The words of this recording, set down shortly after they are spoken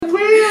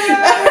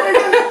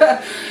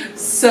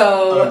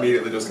So I'm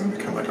immediately just going to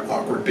become like an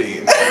awkward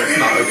bean. It's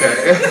not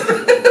okay.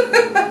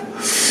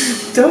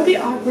 Don't be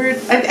awkward.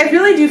 I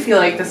really do feel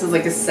like this is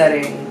like a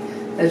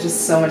setting that's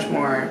just so much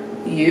more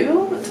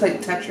you to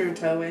like touch your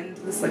toe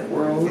into this like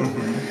world.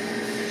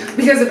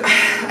 Because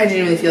I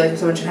genuinely feel like if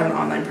someone should have an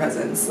online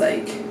presence,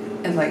 like,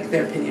 and like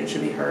their opinion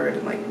should be heard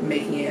and like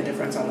making a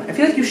difference online. I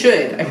feel like you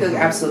should. I feel like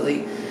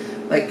absolutely,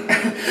 like,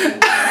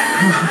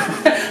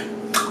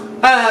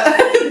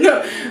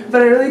 no,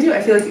 but I really do.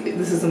 I feel like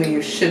this is something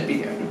you should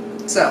be doing.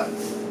 So,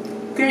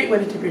 great way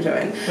to dip your toe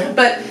in.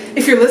 But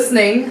if you're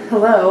listening,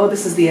 hello,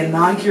 this is the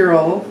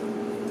inaugural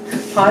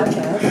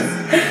podcast.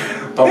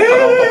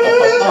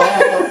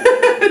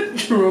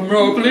 Drum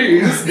roll,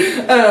 please.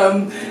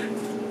 Of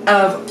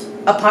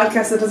a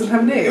podcast that doesn't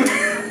have a name.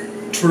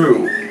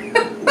 True.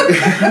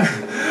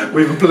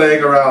 We've been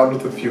playing around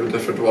with a few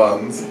different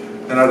ones,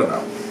 and I don't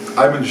know.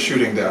 I've been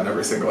shooting down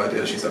every single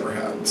idea she's ever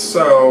had,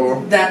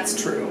 so... That's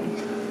true.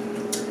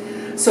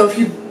 So if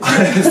you...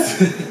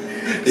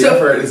 The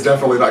effort is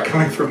definitely not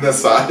coming from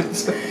this side.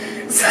 So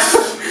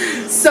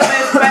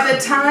if by the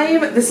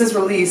time this is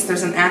released,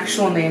 there's an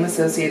actual name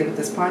associated with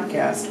this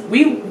podcast,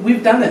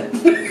 we've done it.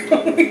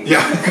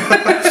 Yeah.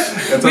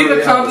 We've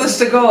accomplished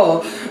a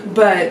goal.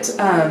 But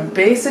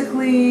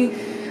basically,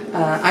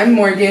 I'm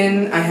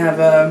Morgan. I have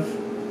a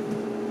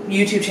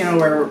YouTube channel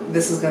where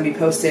this is going to be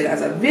posted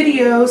as a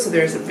video. So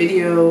there's a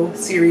video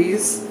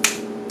series.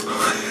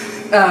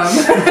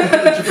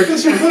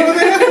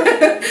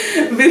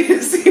 Video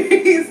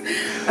series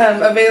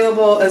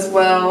available as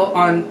well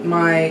on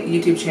my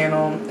YouTube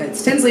channel.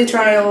 It's Tinsley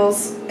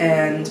Trials,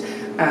 and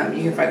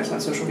you can find us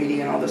on social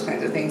media and all those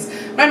kinds of things.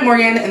 But I'm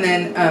Morgan, and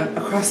then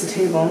across the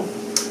table,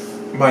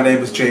 my name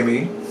is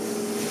Jamie.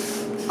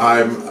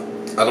 I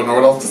don't know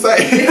what else to say.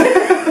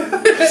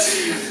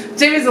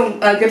 Jamie's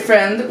a good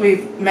friend.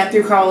 We've met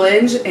through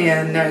college,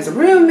 and now he's a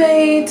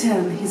roommate,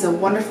 and he's a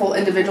wonderful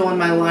individual in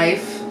my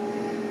life.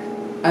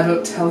 I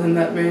don't tell him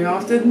that very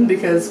often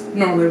because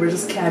normally we're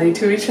just catty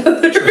to each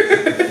other.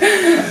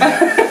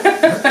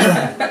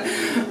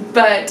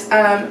 But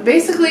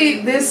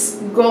basically, this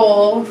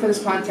goal for this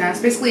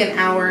podcast, basically an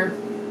hour,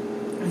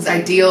 is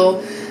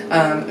ideal.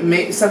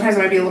 Sometimes it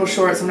might be a little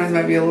short, sometimes it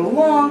might be a little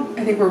long.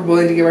 I think we're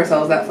willing to give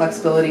ourselves that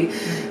flexibility.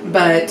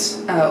 But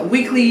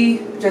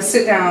weekly, just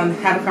sit down,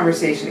 have a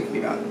conversation. It can be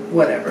about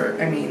whatever.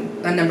 I mean,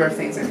 a number of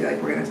things I feel like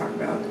we're going to talk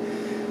about.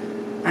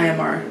 I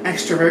am our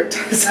extrovert,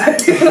 so I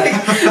feel like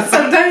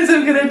sometimes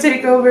I'm going to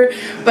take over.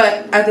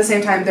 But at the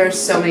same time, there's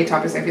so many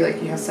topics I feel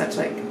like you have such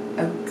like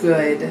a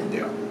good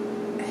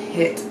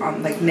hit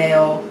on, like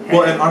nail.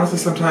 Well, and honestly,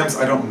 sometimes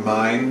I don't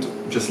mind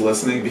just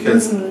listening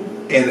because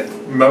in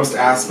most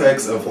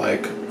aspects of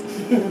like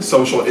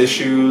social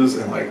issues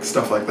and like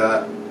stuff like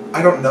that,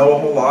 I don't know a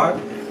whole lot,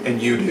 and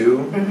you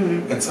do,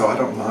 and so I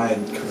don't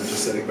mind kind of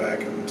just sitting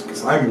back and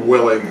because I'm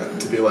willing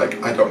to be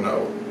like I don't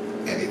know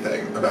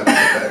anything about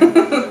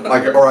anything,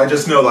 like, or I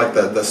just know like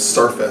the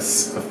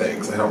surface of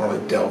things. I don't really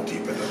delve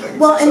deep into things.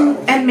 Well,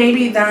 and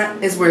maybe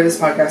that is where this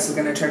podcast is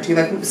going to turn to.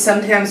 Like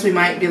sometimes we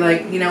might be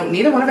like, you know,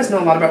 neither one of us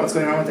know a lot about what's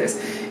going on with this,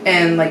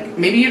 and like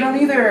maybe you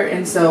don't either,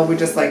 and so we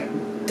just like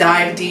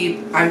dive deep.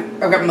 I've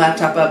got my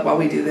laptop up while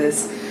we do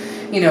this.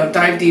 You know,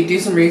 dive deep, do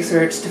some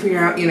research to figure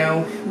out, you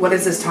know, what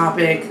is this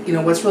topic, you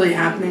know, what's really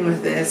happening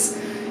with this,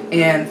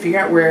 and figure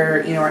out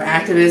where, you know, our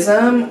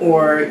activism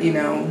or, you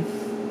know,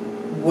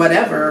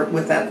 whatever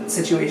with that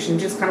situation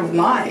just kind of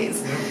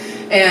lies.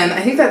 And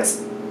I think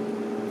that's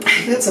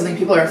something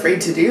people are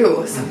afraid to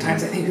do.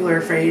 Sometimes I think people are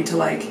afraid to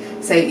like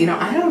say, you know,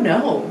 I don't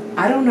know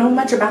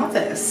much about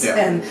this.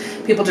 And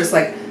people just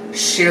like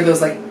share those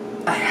like,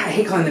 I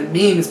hate calling them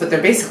memes, but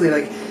they're basically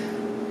like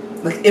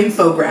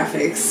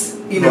infographics,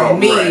 you know,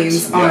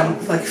 memes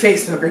on like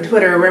Facebook or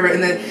Twitter or wherever,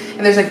 and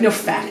there's like no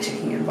fact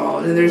checking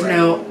involved, and there's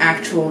no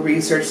actual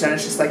research done.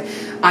 It's just like,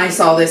 I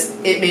saw this,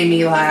 it made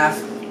me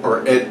laugh,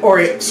 or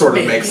it sort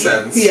of makes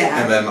sense,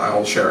 and then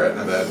I'll share it,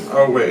 and then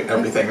oh wait,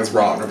 everything is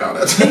wrong about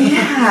it.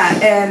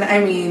 And I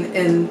mean,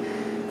 and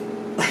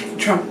like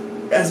Trump,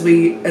 as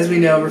we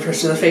know,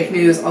 refers to the fake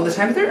news all the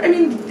time. There, I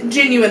mean,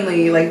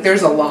 genuinely, like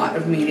there's a lot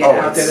of media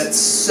out there that's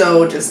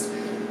so just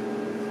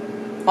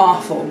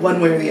awful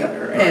one way or the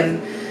other,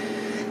 and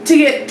to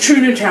get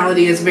true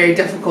neutrality is very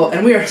difficult,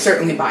 and we are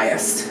certainly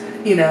biased,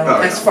 you know,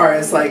 as far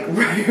as like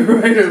right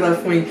or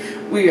left wing.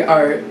 We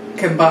are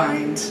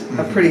combined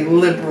a pretty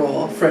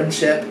liberal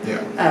friendship,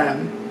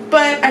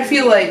 but I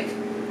feel like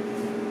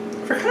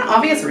for kind of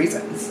obvious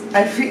reasons.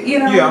 I feel, you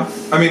know,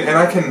 I mean,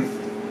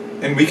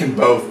 and we can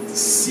both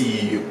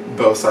see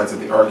both sides of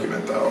the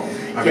argument, though.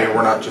 I mean,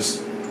 we're not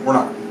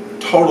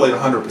totally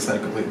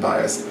 100% completely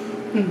biased.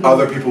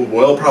 Other people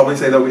will probably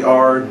say that we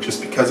are just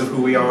because of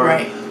who we are.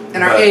 Right.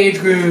 And our age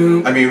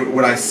group. I mean,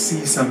 when I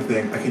see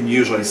something, I can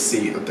usually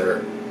see that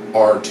there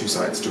are two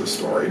sides to a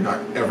story. Not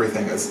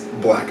everything is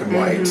black and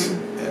white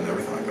and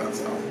everything like that.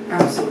 So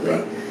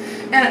absolutely.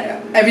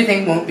 And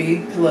everything won't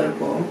be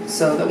political,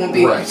 so that won't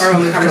be our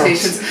only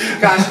conversations.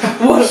 Gosh,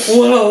 what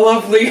a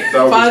lovely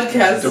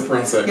podcast.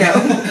 Depressing. Yeah.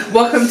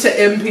 Welcome to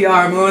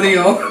NPR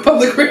Millennial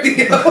Public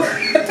Radio.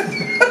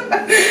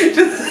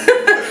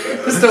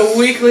 Just a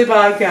weekly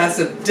podcast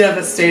of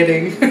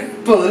devastating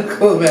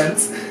political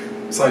events.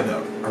 Side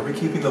note, are we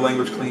keeping the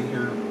language clean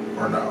here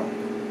or no?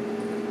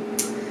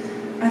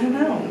 I don't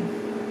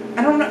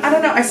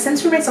know. I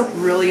censor myself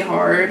really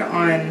hard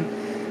on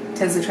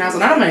Tinsley Trials,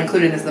 and I don't mind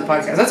including this in the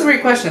podcast. That's a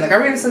great question. Like, are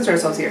we going to censor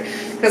ourselves here?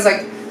 Because,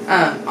 like,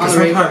 on the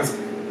radio... Sometimes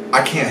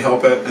I can't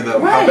help it, and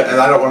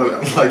I don't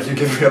want to, like, you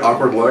give me an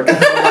awkward look. And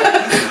I'm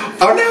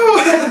like, oh no!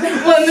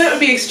 Well, and then it would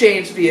be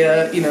exchanged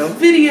via,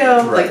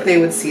 video. Right. Like, they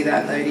would see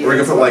that in the video. We're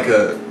going to put, like,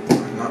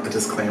 not a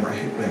disclaimer, I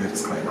hate putting a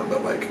disclaimer,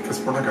 but, like,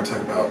 because we're not going to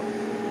talk about...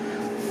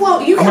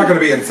 Well, I'm not going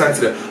to be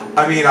insensitive.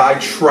 I mean, I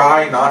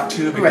try not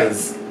to,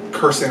 because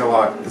cursing a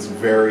lot is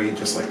very,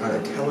 just, like,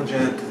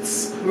 unintelligent.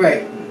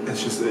 Right.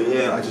 It's just,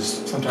 I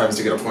just, sometimes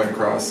to get a point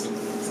across,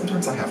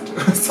 sometimes I have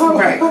to. So.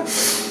 Right.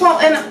 Well,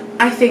 and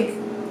I think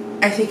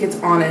it's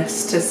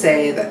honest to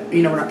say that,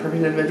 we're not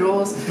perfect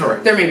individuals.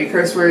 Right. There may be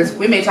curse words.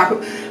 We may talk,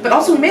 but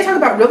also we may talk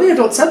about really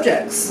adult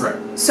subjects. Right.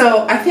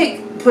 So I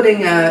think putting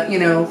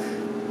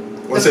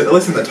listen,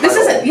 the title.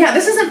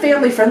 This isn't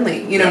family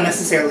friendly,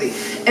 necessarily.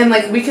 And,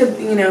 like, we could,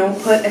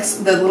 put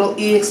the little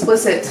E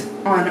explicit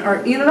on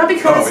our, not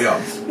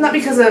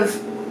because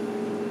of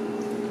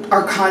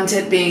our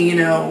content being,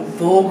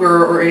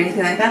 vulgar or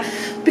anything like that,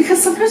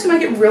 because sometimes we might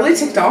get really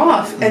ticked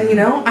off, and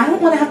I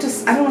don't want to have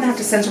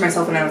to censor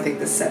myself in I don't think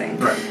this setting,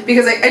 right?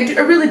 Because I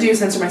really do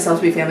censor myself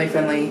to be family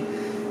friendly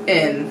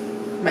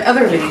in my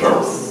other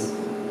videos.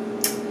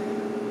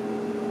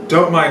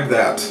 Don't mind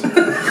that.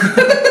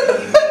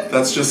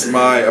 That's just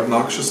my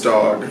obnoxious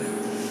dog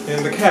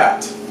and the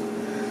cat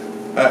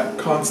at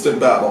constant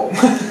battle.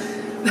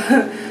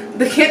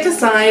 They can't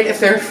decide if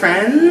they're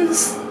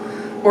friends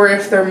or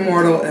if they're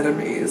mortal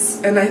enemies.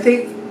 And I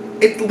think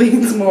it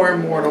leans more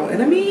mortal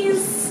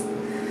enemies.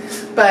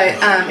 But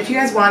if you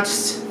guys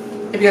watched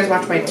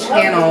my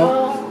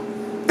channel,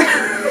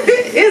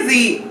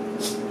 Izzy,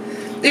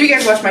 if you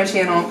guys watch my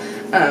channel,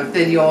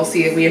 then you'll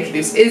see it. We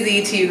introduced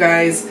Izzy to you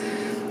guys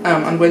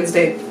on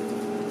Wednesday.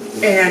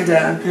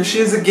 And here she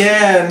is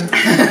again.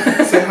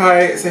 Say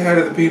hi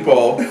to the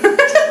people.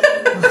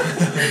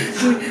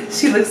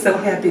 She looks so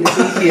happy to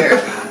be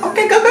here.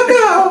 Okay, go.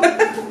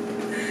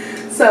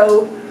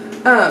 So,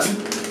 I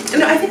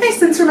think I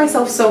censor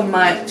myself so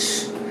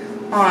much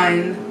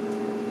on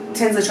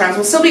Tinsley Trials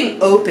while still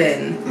being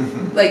open.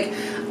 Mm-hmm. Like,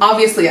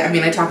 obviously, I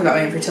mean, I talk about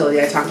my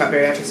infertility, I talk about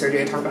bariatric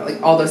surgery, I talk about,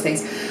 like, all those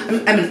things.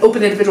 I'm an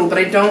open individual, but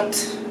I don't,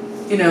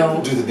 do the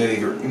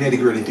nitty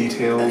gritty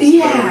details of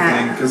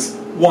everything. Because,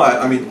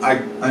 I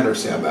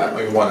understand that.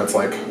 I mean, it's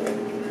like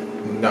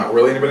not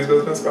really anybody's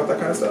business about that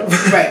kind of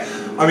stuff. Right.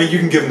 I mean, you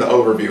can give them the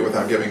overview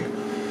without giving,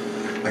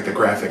 like, the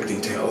graphic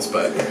details,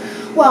 but...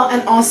 Well,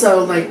 and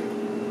also, like,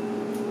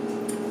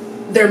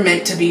 they're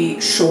meant to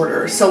be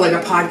shorter. So, like, a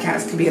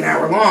podcast can be an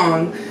hour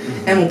long,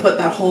 and we'll put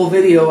that whole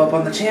video up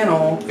on the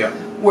channel. Yeah.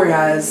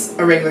 Whereas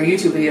a regular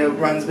YouTube video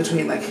runs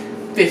between, like,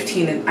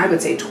 15 and, I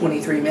would say,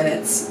 23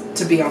 minutes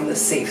to be on the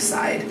safe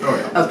side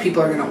of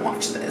people are going to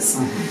watch this.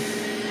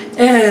 Mm-hmm.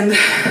 And,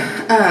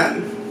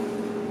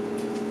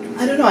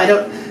 I don't know.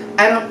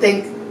 I don't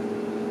think,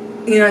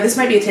 this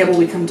might be a table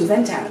we come to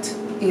vent at,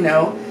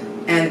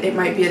 and it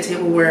might be a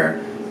table where,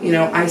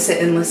 I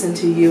sit and listen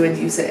to you and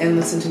you sit and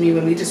listen to me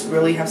when we just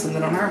really have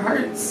something on our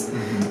hearts.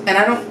 Mm-hmm. And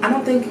I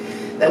don't think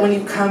that when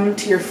you come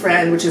to your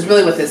friend, which is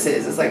really what this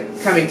is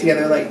like coming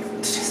together, like,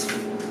 to just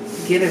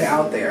get it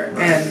out there.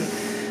 Right.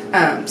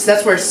 And so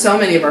that's where so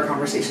many of our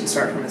conversations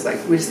start from, is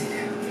like, we just need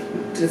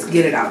to just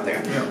get it out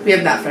there. Yeah. We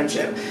have that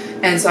friendship.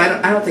 And so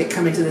I don't think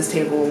coming to this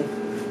table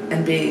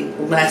and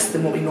being less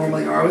than what we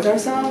normally are with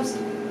ourselves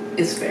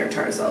is fair to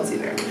ourselves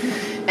either.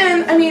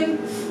 And I mean,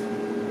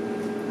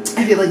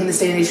 I feel like in this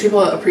day and age,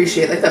 people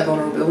appreciate, like, that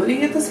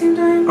vulnerability at the same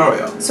time. Oh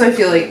yeah. So I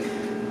feel like,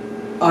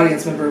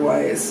 audience member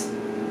wise,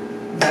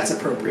 that's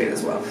appropriate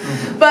as well.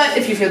 Mm-hmm. But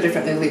if you feel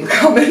differently, leave a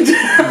comment.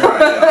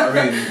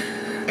 Right,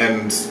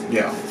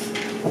 yeah.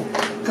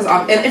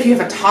 And if you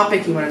have a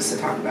topic you want us to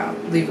talk about,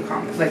 leave a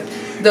comment. Like,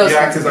 those.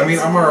 Yeah, because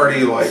I'm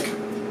already, like,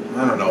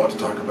 I don't know what to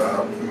talk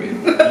about. I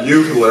mean,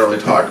 you could literally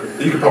talk.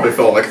 You could probably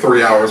fill, like,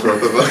 3 hours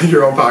worth of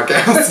your own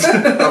podcast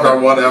about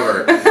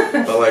whatever.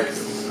 But, like,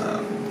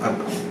 I don't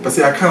know. But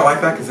see, I kind of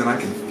like that because then I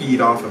can feed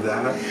off of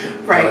that.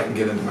 Right. I can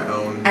get into my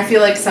own. I feel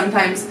like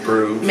sometimes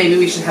groove. Maybe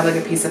we should have, like,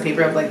 a piece of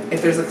paper of, like,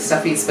 if there's, like,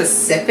 stuff we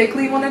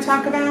specifically want to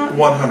talk about.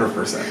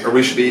 100%. Or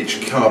we should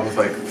each come up with,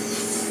 like,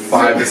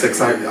 5 to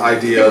 6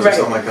 ideas or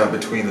something like that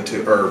between the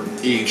two, or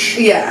each.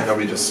 Yeah. And then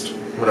we just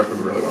whatever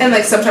we really want. And,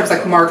 like, sometimes,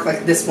 like, mark,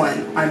 like, this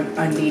one.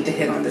 I need to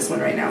hit on this one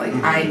right now. Like,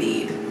 I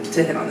need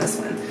to hit on this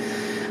one.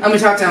 We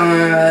talked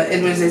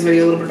in Wednesday's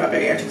video a little bit about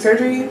bariatric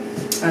surgery.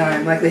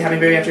 I'm likely having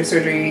bariatric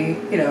surgery,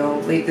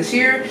 late this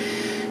year.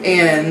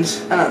 And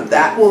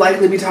that will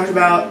likely be talked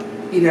about,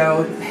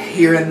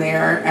 here and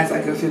there as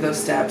I go through those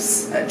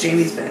steps.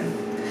 Jamie's been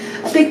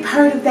a big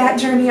part of that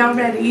journey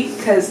already,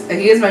 because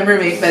he is my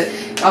roommate, but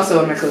also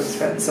one of my closest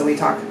friends. So we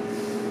talk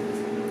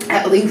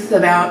at length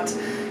about,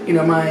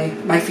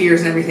 my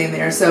fears and everything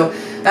there. So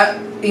that,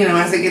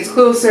 as it gets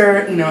closer,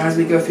 as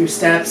we go through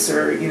steps,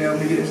 or,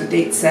 maybe there's a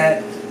date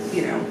set,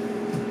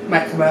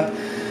 might come up.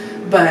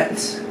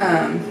 But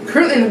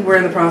currently we're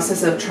in the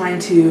process of trying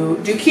to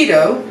do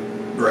keto.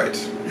 Right.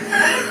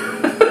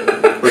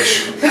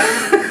 Which,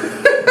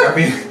 I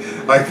mean,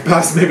 like the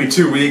past maybe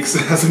 2 weeks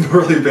hasn't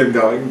really been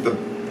going the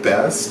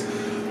best.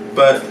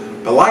 But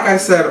like I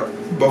said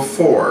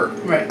before,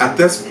 right. At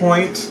this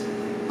point,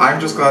 I'm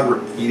just glad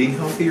we're eating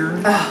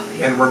healthier. Oh,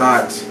 yeah. And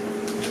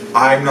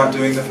I'm not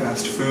doing the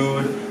fast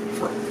food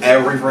for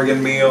every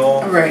friggin'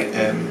 meal. Right.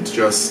 And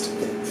just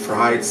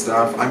fried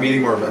stuff. I'm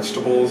eating more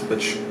vegetables,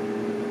 which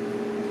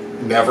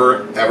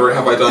never ever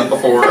have I done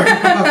before.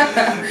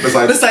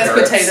 Besides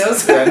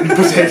potatoes. And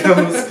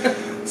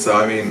potatoes. So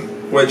I mean,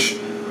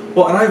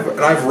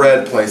 and I've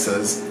read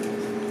places.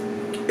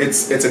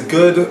 It's a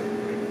good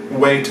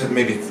way to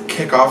maybe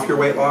kick off your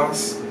weight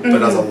loss,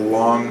 but as a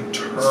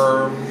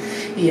long-term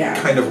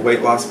kind of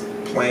weight loss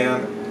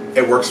plan,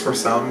 it works for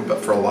some, but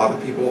for a lot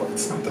of people,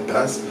 it's not the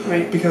best.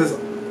 Right. Because,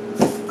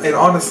 and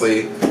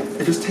honestly,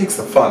 it just takes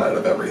the fun out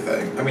of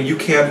everything. I mean, you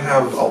can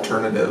have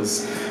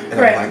alternatives and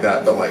everything like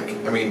that, but like,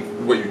 I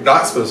mean, what you're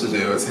not supposed to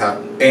do is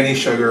have any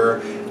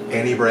sugar,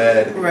 any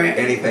bread,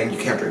 anything. You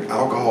can't drink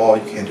alcohol,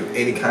 you can't do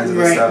any kinds of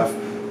this stuff.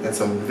 And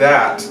so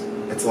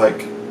it's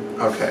like,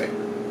 okay,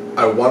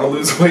 I want to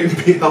lose weight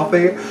and be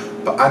healthy,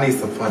 but I need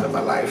some fun in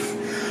my life.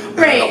 And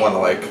I don't want to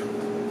like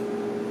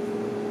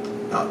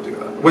not do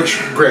that. Which,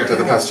 granted,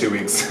 the past 2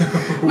 weeks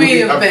we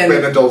have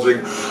been indulging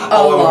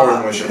a little more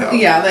than we should have.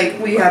 Yeah, like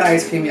we had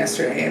ice cream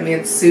yesterday, and we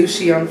had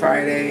sushi on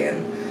Friday,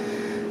 and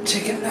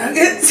chicken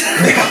nuggets.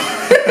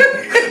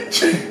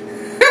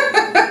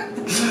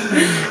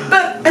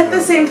 But at the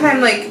same time,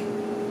 like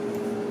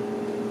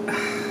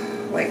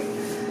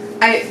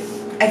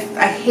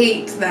I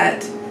hate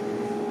that.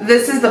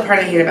 This is the part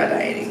I hate about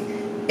dieting,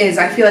 is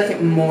I feel like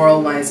it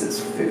moralizes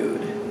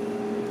food.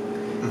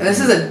 And this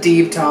is a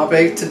deep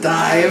topic to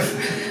dive.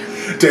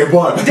 Day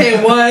one.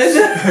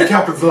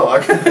 Captain's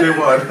Log. Day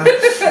one.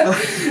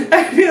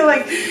 I feel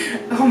like,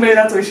 oh man,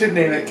 that's what we should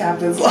name it,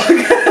 Captain's Log.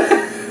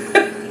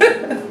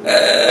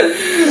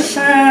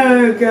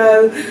 Oh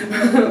god.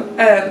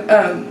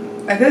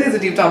 And I feel like it's a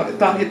deep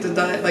topic to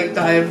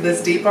dive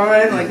this deep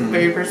on, like the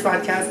very first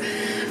podcast.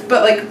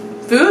 But like,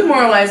 food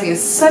moralizing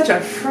is such a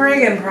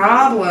friggin'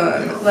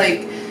 problem.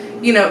 Like,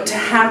 you know, to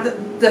have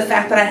the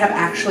fact that I have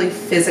actually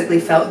physically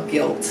felt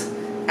guilt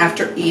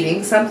after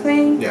eating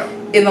something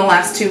in the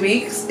last 2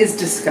 weeks is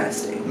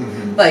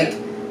disgusting. Like,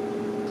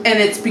 and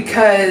it's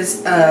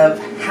because of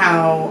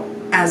how,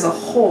 as a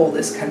whole,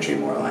 this country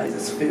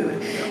moralizes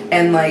food.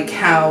 And like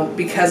how,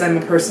 because I'm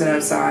a person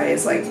of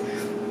size, like,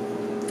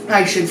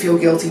 I should feel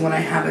guilty when I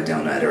have a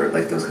donut or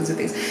like those kinds of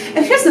things.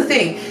 And here's the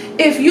thing,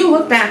 if you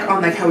look back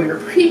on like how we were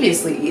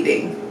previously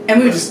eating,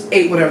 and we just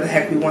ate whatever the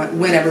heck we want,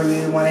 whenever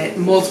we wanted,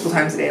 multiple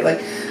times a day.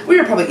 Like, we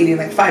were probably eating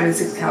like 5 and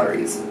 6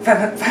 calories. 5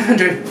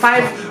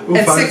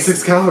 and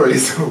 6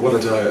 calories. What a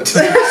diet.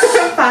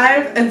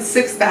 5 and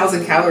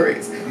 6,000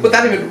 calories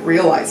without even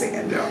realizing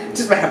it. Yeah.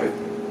 Just by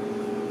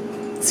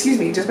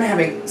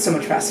having so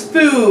much fast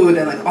food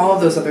and like all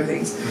of those other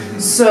things.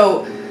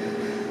 So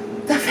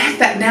the fact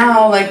that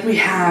now like we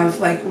have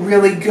like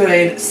really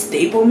good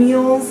staple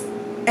meals,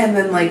 and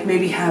then like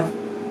maybe have,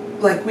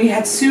 like we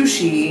had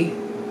sushi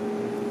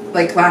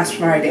like last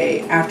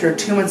Friday after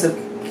 2 months of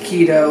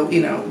keto,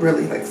 you know,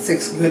 really like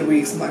 6 good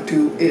weeks and like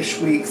 2-ish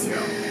weeks.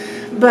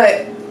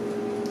 But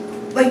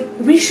like,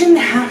 we shouldn't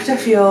have to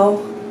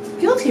feel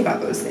guilty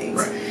about those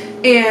things.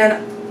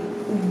 And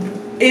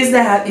is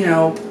that, you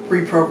know,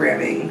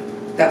 reprogramming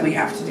that we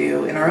have to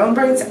do in our own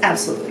brains?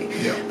 Absolutely.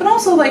 But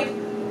also, like,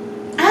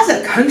 as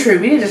a country,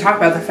 we need to talk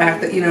about the fact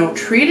that, you know,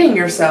 treat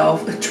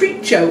yourself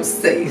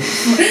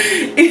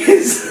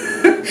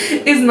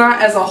is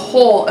not as a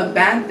whole a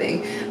bad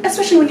thing.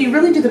 Especially when you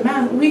really do the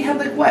math. We had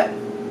like what?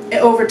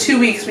 Over 2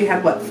 weeks we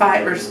had what,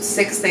 5 or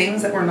 6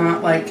 things that were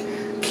not like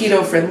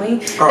keto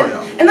friendly.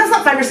 And that's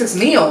not 5 or 6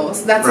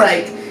 meals. That's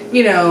like,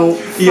 you know,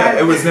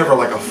 it was never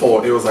like a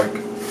full, it was like,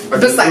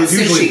 besides it was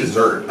usually sushi.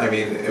 Dessert. I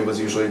mean, it was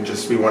usually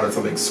just, we wanted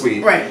something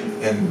sweet.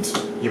 And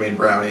you made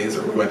brownies,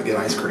 or we went to get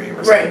ice cream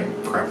or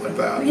something crap like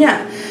that.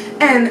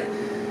 And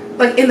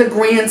like, in the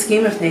grand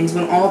scheme of things,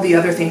 when all the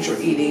other things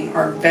you're eating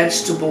are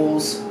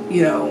vegetables,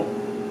 you know,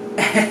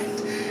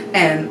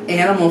 and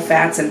animal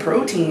fats and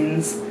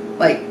proteins,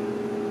 like,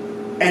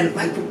 and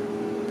like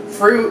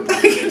fruit,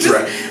 like,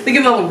 just think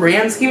of all the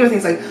grand scheme of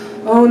things, like,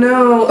 oh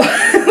no.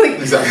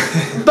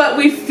 Like, but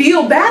we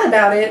feel bad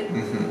about it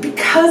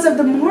because of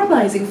the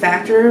moralizing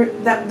factor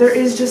that there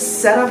is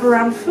just set up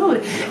around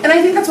food. And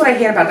I think that's what I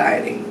hate about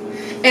dieting.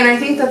 And I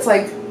think that's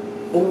like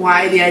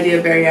why the idea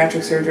of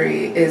bariatric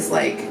surgery is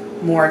like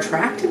more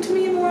attractive to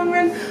me in the long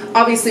run.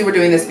 Obviously we're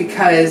doing this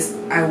because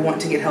I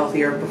want to get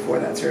healthier before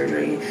that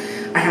surgery.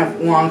 I have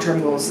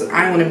long-term goals that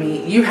I want to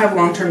meet. You have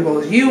long-term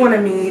goals you want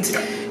to meet.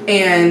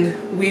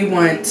 And we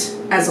want,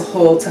 as a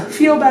whole, to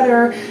feel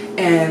better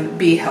and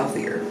be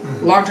healthier.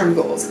 Long-term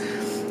goals.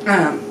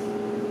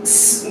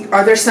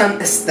 Are there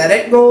some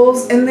aesthetic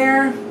goals in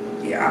there?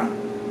 Yeah.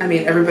 I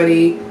mean,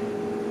 everybody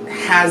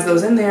has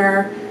those in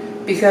there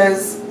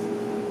because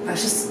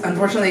that's just,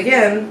 unfortunately,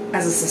 again,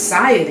 as a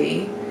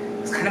society,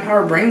 it's kind of how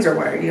our brains are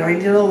wired. I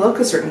need to look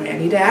a certain way. I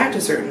need to act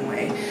a certain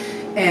way.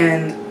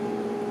 And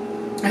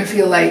I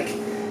feel like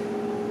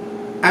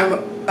I'm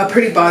a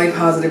pretty body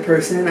positive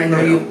person. I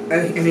know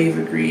you've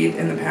agreed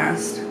in the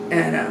past.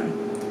 And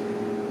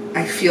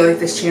I feel like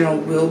this channel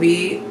will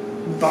be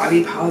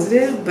body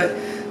positive, but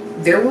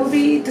there will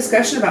be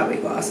discussion about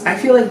weight loss. I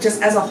feel like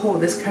just as a whole,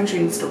 this country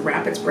needs to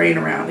wrap its brain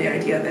around the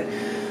idea that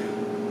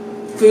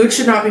food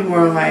should not be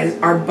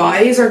moralized. Our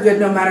bodies are good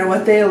no matter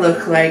what they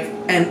look like,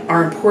 and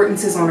our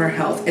importance is on our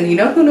health. And you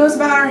know who knows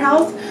about our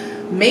health?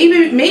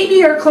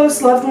 Maybe our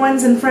close loved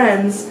ones and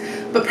friends,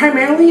 but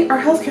primarily our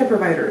healthcare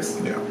providers.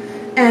 Yeah.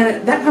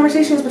 And that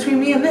conversation is between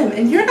me and them.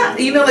 And you're not,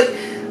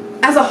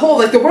 as a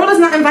whole, the world is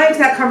not invited to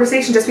that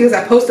conversation just because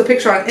I post a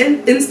picture on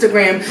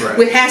Instagram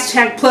with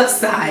hashtag plus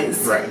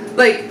size. Right.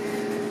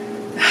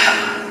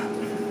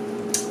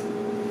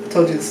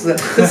 Told you this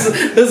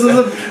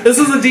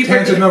is a deeper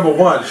tangent number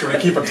 1. Should we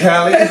keep a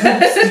tally?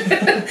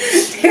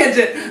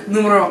 Tangent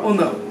numero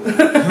uno.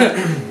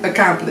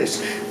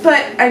 Accomplished.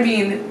 But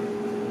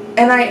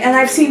and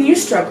I've seen you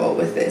struggle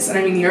with this,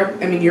 and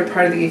you're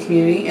part of the gay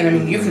community,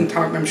 and you can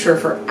talk, I'm sure,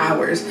 for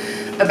hours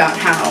about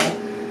how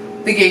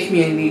the gay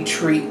community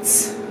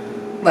treats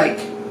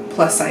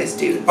plus size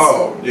dudes.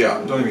 Oh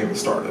yeah, don't even get me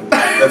started.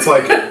 That's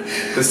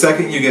the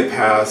second you get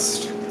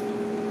past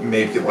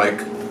maybe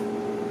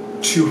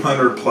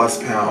 200 plus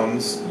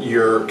pounds,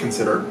 you're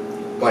considered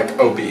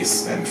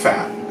obese and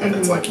fat, and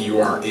it's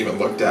you aren't even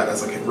looked at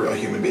as a real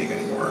human being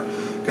anymore.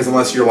 Because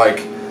unless you're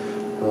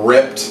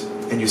ripped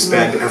and you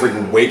spend every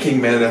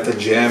waking minute at the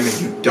gym and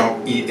you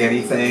don't eat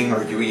anything,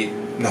 or you eat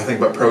nothing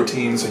but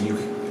protein, so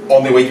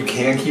only way you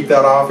can keep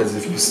that off is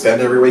if you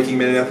spend every waking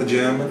minute at the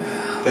gym,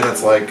 then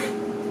it's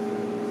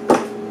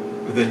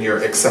then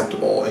you're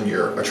acceptable and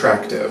you're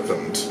attractive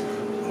and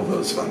all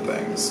those fun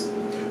things,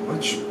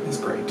 which is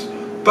great.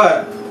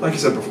 But like you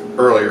said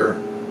earlier,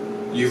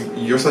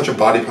 you're such a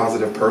body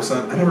positive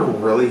person. I never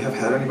really have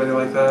had anybody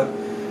like that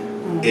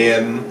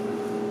in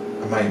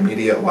my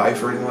immediate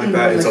life or anything like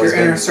that. It's always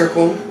your inner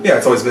circle. Yeah,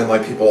 it's always been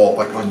people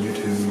on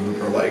YouTube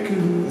or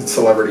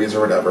celebrities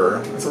or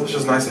whatever. So it's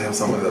just nice to have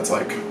someone that's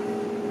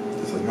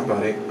this is my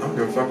body. I don't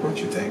give a fuck what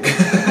you think.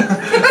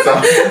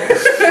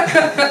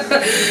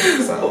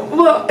 so.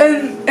 Well,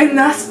 and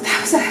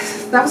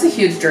that was a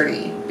huge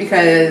journey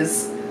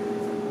because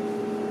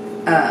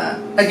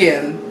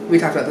again, we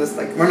talked about this,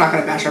 we're not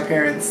going to bash our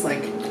parents in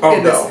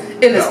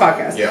this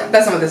podcast. Yeah.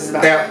 That's not what this is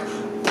about. Now,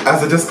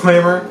 as a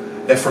disclaimer,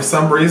 if for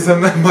some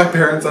reason my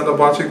parents end up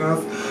watching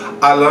this,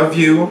 I love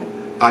you.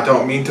 I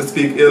don't mean to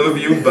speak ill of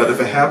you, but if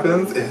it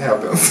happens, it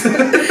happens.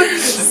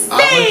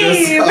 I'll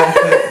just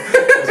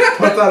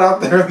put that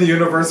out there in the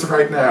universe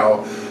right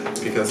now,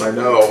 because I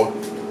know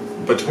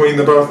between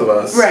the both of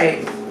us,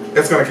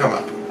 it's going to come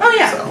up. Oh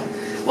yeah. So.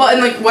 Well,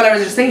 and what I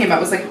was just thinking about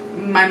was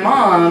my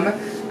mom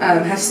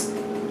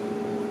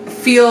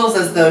feels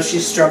as though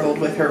she's struggled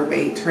with her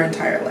weight her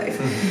entire life.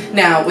 Mm-hmm.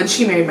 Now, when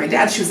she married my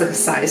dad, she was a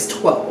size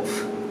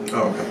 12.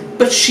 Oh, okay.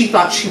 But she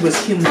thought she was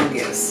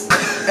humongous.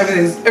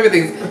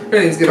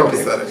 everything's good over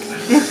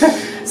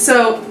there.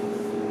 So,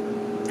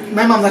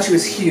 my mom thought she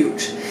was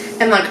huge,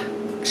 and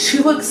she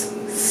looks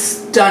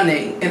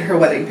stunning in her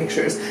wedding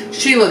pictures.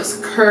 She looks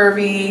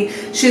curvy.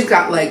 She's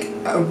got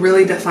a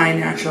really defined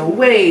natural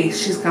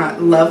waist. She's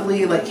got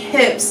lovely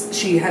hips.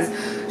 She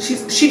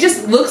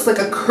just looks like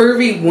a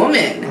curvy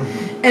woman,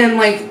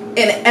 and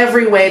in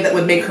every way that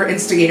would make her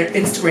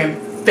Instagram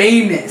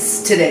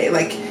famous today.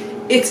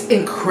 It's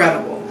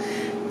incredible.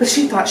 But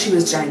she thought she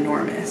was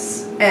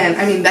ginormous.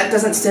 And that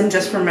doesn't stem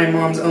just from my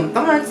mom's own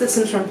thoughts. That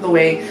stems from the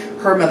way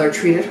her mother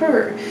treated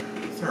her.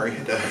 Sorry,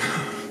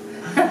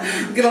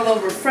 get a little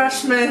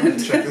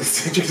refreshment. Check to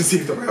see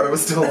if the rabbit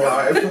was still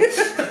alive.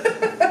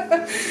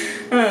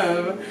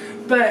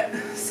 But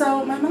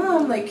so my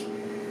mom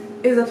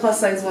is a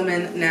plus size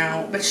woman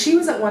now, but she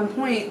was at one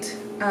point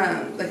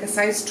a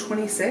size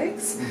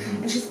 26,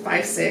 and she's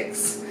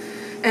 5'6".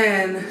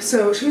 And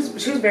so she was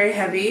very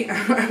heavy.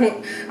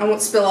 I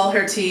won't spill all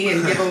her tea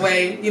and give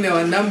away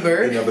a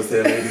number. You never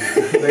said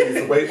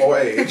ladies weight or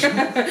age.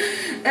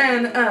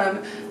 And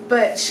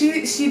but she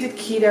did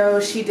keto.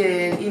 She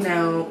did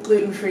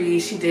gluten free.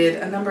 She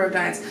did a number of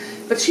diets.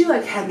 But she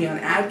had me on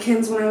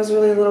Atkins when I was a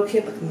really little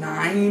kid,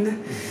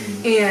 9,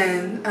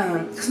 and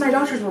because my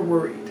doctors were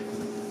worried.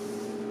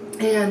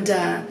 And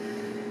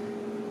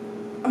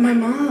my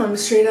mom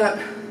straight up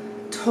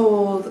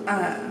told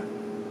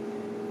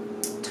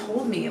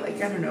me, I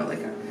don't know,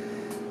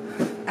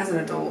 as an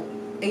adult,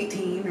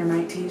 18 or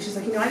 19, she's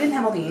I didn't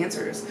have all the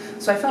answers.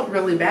 So I felt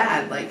really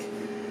bad,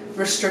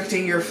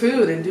 restricting your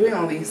food and doing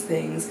all these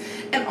things.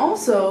 And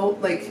also,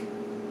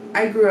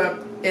 I grew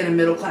up in a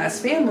middle-class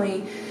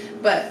family,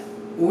 but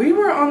we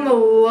were on the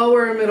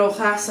lower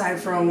middle-class side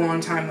for a long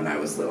time when I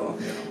was little.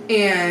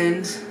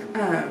 And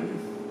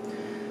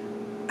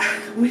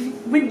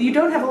when you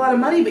don't have a lot of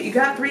money, but you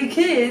got 3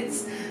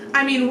 kids,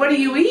 what do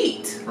you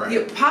eat? Right. You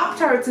have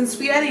Pop-Tarts and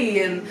spaghetti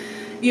and,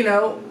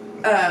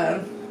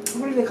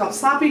 what do they call it?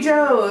 Sloppy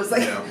Joes,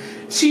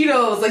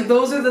 Cheetos.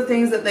 Those are the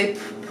things that they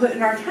put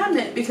in our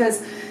cabinet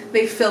because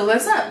they fill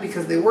us up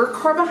because they were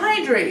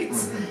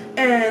carbohydrates.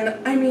 And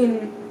I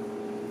mean,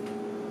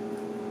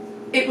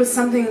 it was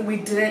something we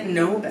didn't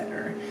know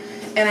better.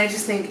 And I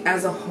just think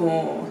as a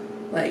whole,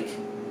 like,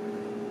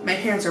 my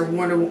parents are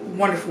wonderful,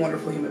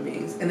 wonderful human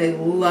beings, and they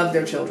love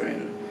their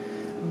children,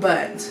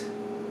 but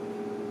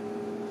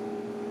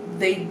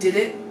they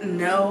didn't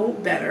know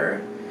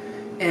better,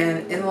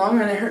 and in the long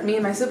run it hurt me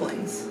and my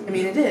siblings. I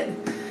mean, it did.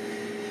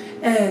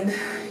 And,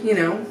 you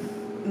know,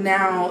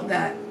 now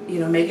that,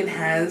 you know, Megan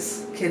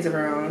has kids of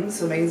her own,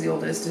 so Megan's the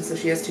oldest, and so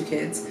she has 2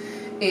 kids,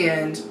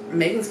 and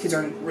Megan's kids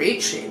are in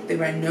great shape. They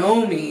by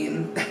no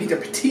means, I mean, they're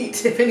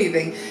petite, if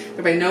anything,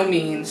 they're by no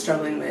means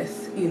struggling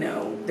with, you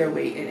know, their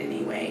weight in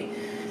any way.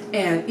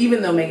 And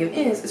even though Megan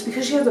is, it's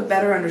because she has a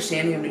better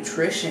understanding of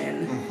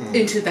nutrition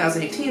in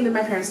 2018 than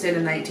my parents did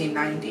in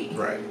 1990.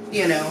 Right.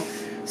 You know?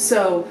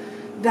 So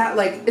that,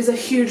 like, is a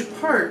huge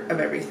part of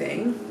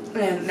everything.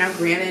 And now,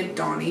 granted,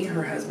 Donnie,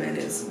 her husband,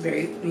 is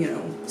very, you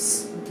know,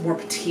 more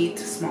petite,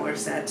 smaller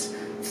set,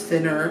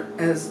 thinner,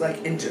 as,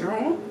 like, in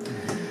general.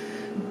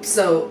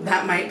 So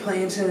that might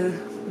play into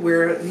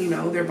where, you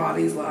know, their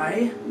bodies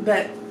lie.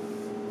 But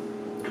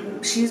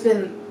she's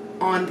been,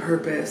 on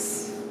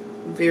purpose,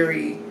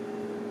 very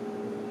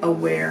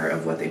aware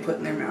of what they put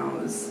in their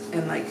mouths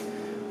and, like,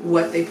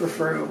 what they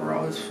prefer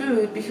overall as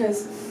food,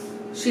 because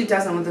she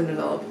doesn't want them to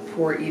develop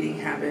poor eating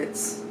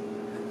habits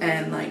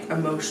and, like,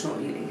 emotional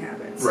eating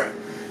habits. Right.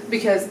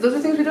 Because those are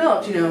things we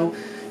developed, you know.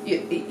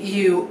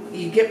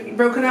 You get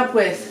broken up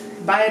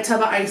with, buy a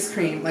tub of ice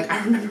cream. Like,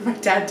 I remember my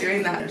dad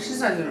doing that.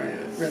 She's not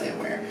even really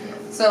aware.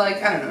 So,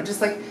 like, I don't know, just,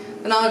 like,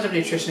 the knowledge of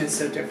nutrition is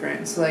so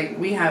different. So, like,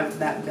 we have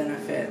that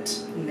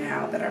benefit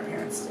now that our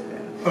parents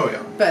didn't. Oh,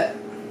 yeah. But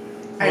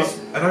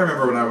and I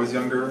remember when I was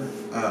younger,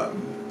 I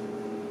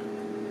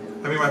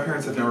mean, my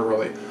parents have never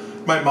really...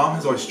 My mom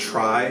has always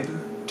tried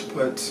to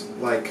put,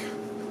 like,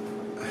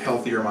 a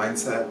healthier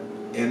mindset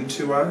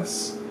into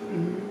us.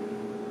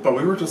 But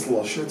we were just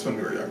little shits when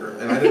we were younger.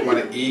 And I didn't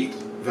want to eat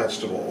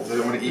vegetables. I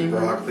didn't want to eat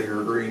broccoli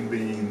or green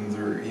beans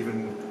or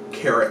even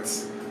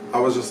carrots.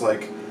 I was just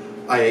like,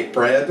 I ate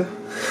bread.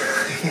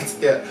 That's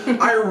it.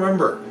 I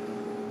remember,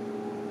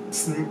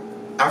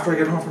 after I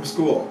get home from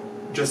school,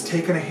 just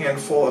taking a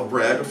handful of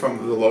bread from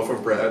the loaf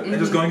of bread and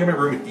just going in my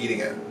room and eating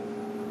it.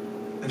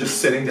 And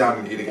just sitting down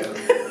and eating it.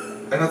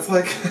 And it's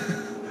like,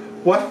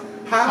 what?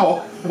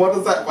 How? What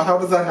does that, how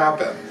does that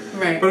happen?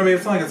 Right. But I mean,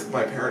 it's not like it's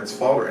my parents'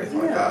 fault or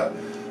anything like that.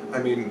 I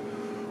mean,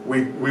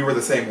 we were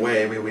the same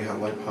way. I mean, we had,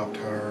 like,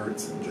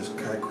 Pop-Tarts and just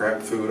kind of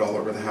crap food all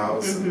over the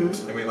house. And,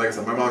 I mean, like I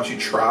said, my mom, she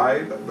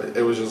tried, but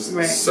it was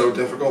just so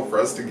difficult for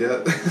us to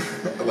get,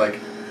 like,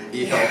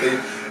 eat healthy.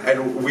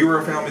 And we were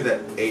a family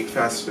that ate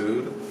fast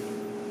food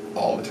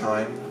all the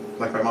time.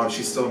 Like, my mom,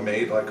 she still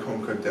made, like,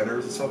 home-cooked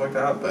dinners and stuff like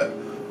that, but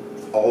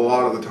a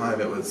lot of the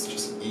time it was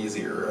just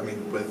easier. I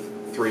mean,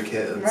 with 3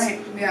 kids. Right,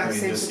 yeah, I mean,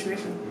 same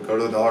situation. Go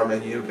to the dollar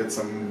menu, get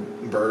some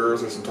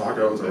burgers or some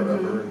tacos or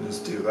whatever, and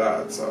just do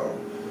that. So,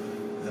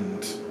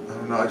 and I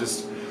don't know, I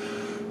just,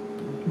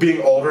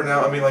 being older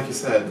now, I mean, like you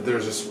said,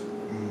 there's just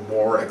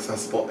more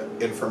accessible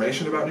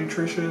information about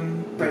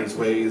nutrition. There's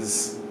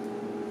ways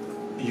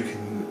you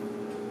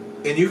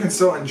can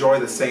still enjoy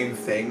the same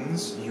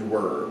things you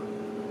were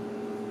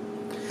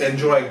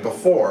enjoying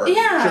before.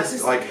 Yeah,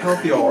 just like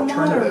healthy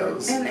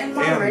alternatives. And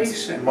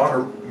moderation. And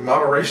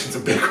moderation's a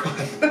big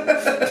one.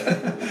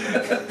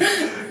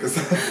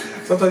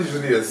 Sometimes you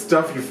just need to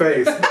stuff your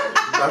face.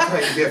 That's how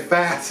you get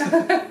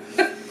fat.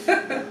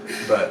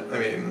 But, I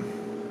mean,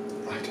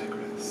 I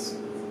digress.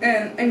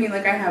 And, I mean,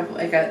 like, I have,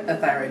 like, a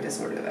thyroid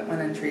disorder that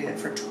went untreated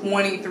for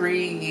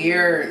 23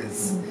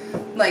 years.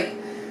 Like,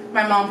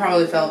 my mom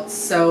probably felt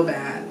so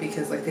bad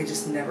because, like, they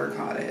just never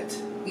caught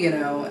it, you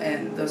know,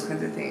 and those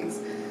kinds of things.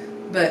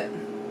 But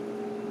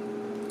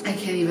I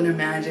can't even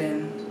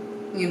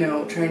imagine, you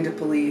know, trying to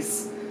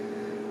police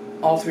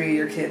all 3 of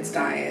your kids'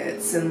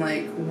 diets and,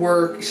 like,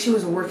 work. She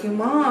was a working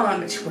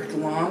mom and she worked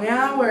long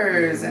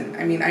hours. And,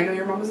 I mean, I know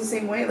your mom was the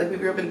same way. Like, we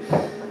grew up in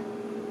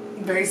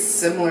very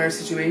similar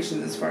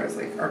situations as far as,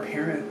 like, our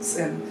parents.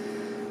 And,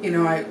 you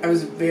know, I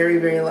was very,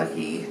 very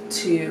lucky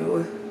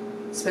to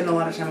spend a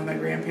lot of time with my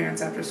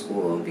grandparents after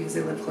school because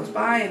they lived close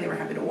by and they were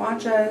happy to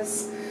watch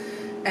us.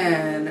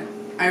 And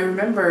I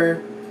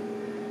remember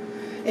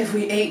if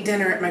we ate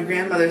dinner at my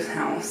grandmother's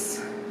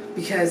house,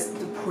 because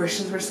the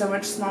portions were so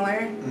much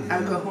smaller, I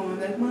would go home and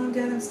be like, Mom,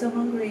 Dad, I'm still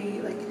hungry.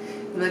 Like,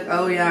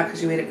 oh yeah,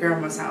 because you ate at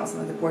grandma's house, and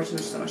like the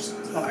portions were so much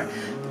smaller.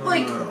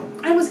 Like,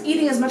 I was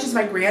eating as much as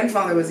my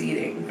grandfather was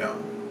eating. Yeah.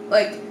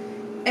 Like,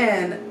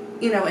 and,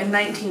 you know, in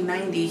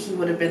 1990, he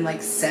would have been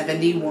like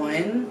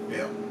 71.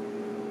 Yeah.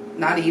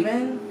 Not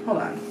even? Hold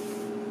on.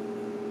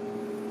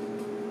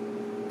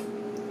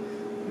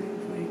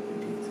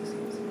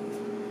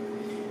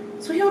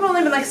 So he would have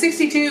only been like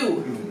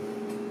 62.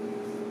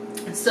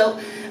 So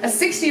a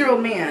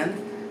 60-year-old man,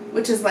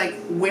 which is like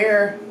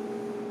where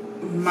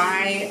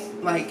my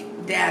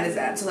like dad is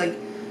at. So like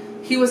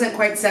he wasn't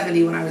quite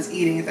 70 when I was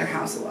eating at their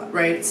house a lot,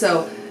 right?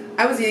 So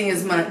I was eating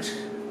as much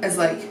as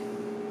like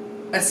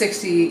a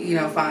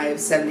 65,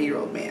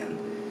 70-year-old man.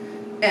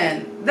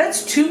 And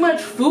that's too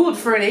much food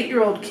for an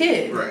 8-year-old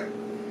kid. Right.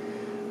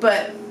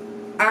 But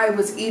I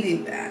was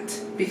eating that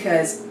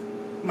because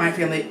my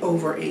family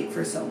overate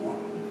for so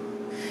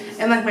long.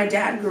 And like my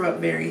dad grew up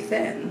very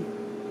thin.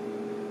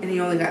 And he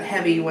only got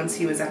heavy once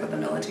he was out of the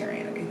military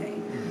and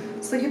everything.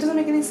 Mm-hmm. So like it doesn't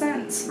make any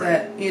sense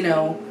that, you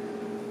know,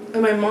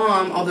 and my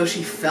mom, although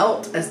she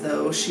felt as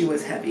though she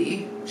was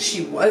heavy,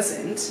 she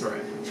wasn't.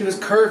 Right. She was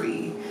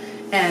curvy.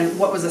 And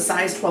what was a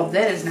size 12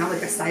 then is now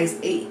like a size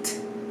 8.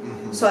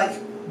 Mm-hmm. So like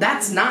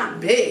that's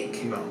not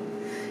big. No.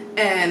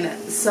 And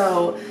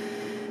so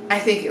I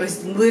think it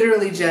was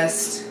literally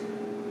just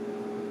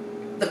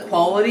the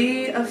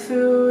quality of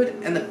food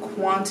and the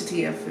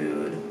quantity of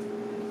food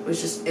was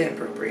just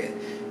inappropriate.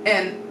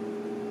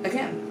 And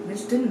again, I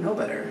just didn't know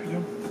better.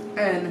 Yeah.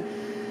 And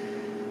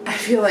I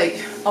feel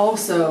like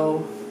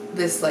also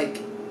this like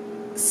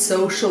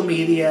social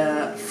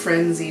media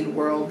frenzied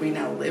world we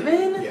now live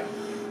in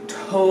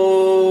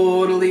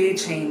totally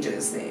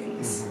changes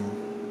things.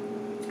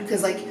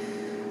 Because like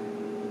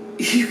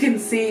you can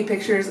see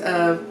pictures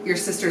of your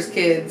sister's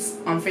kids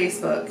on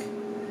Facebook,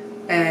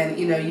 and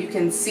you know you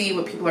can see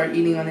what people are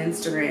eating on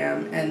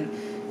Instagram, and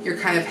you're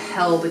kind of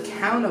held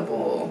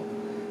accountable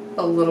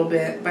a little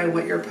bit by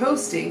what you're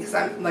posting. Because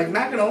I'm like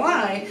not gonna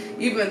lie,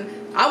 even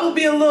I will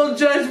be a little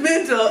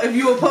judgmental if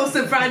you were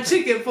posting fried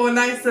chicken 4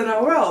 nights in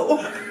a row.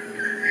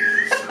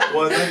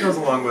 Well, that goes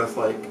along with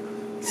like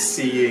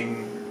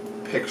seeing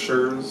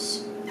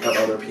pictures of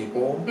other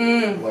people,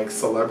 like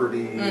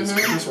celebrities,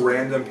 just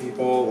random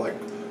people, like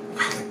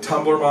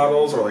Tumblr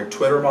models or like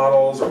Twitter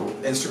models or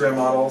Instagram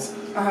models.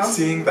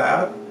 Seeing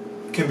that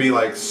can be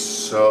like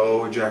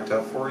so jacked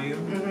up for you.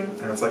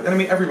 And it's like, and I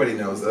mean everybody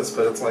knows this,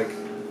 but it's like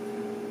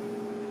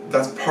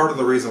that's part of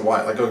the reason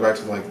why, like going back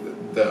to like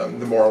the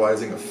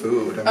moralizing of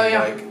food. I mean,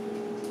 like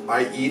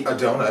I eat a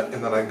donut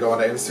and then I go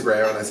onto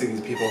Instagram and I see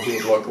these people who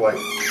look like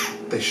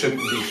they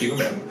shouldn't be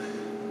human,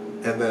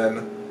 and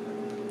then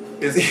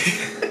is he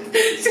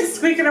she's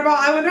squeaking her ball.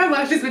 I wonder how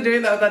long she's been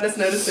doing that without us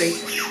noticing.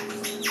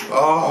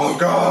 Oh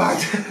God.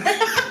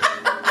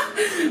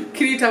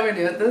 Can you tell me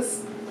new at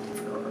this? I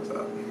forgot what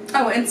that.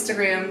 Oh,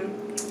 Instagram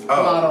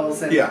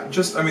models. And yeah,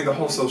 just, I mean, the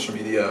whole social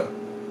media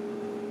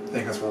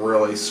thing has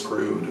really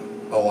screwed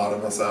a lot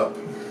of us up.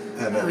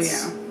 And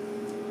it's...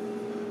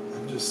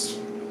 I'm just...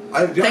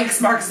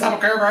 Thanks, Mark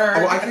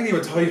Zuckerberg! I can't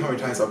even tell you how many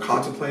times I've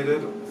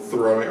contemplated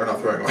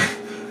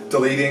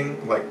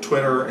deleting, like,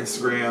 Twitter,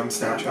 Instagram,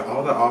 Snapchat,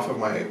 all that off of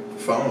my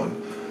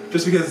phone.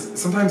 Just because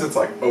sometimes it's,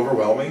 like,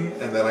 overwhelming,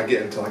 and then I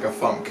get into, like, a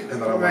funk,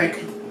 and then I'm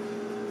like...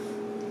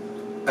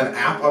 An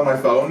app on my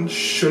phone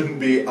shouldn't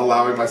be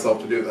allowing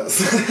myself to do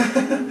this.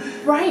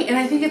 Right, and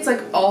I think it's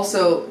like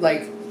also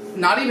like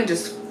not even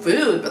just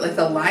food, but like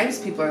the lives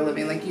people are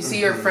living. Like you see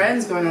your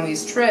friends going on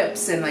these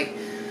trips and like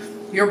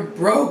you're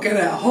broken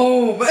at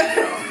home.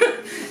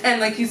 And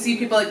like you see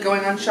people like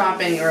going on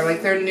shopping or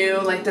like their new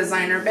like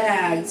designer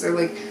bags or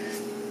like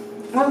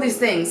all of these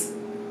things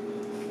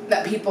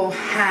that people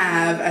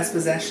have as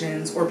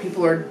possessions or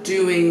people are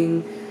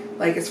doing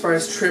like as far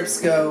as trips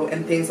go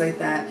and things like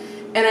that.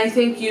 And I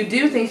think you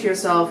do think to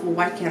yourself, well,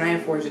 why can't I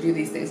afford to do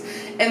these things?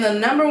 And the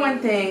number one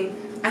thing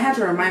I have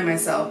to remind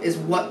myself is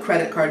what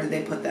credit card did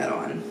they put that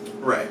on?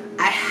 Right.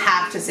 I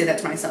have to say that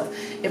to myself.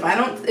 If I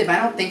don't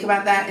think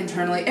about that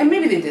internally, and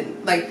maybe they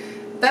didn't, like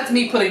that's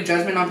me putting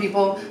judgment on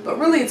people, but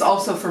really it's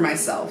also for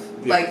myself.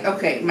 Yeah. Like,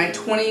 okay, my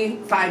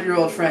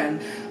 25-year-old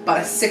friend bought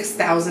a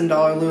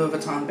 $6,000 Louis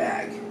Vuitton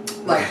bag,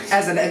 like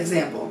as an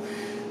example,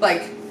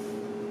 like.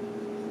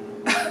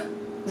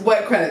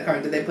 What credit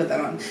card did they put that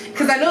on?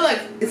 Because I know,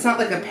 like, it's not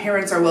like a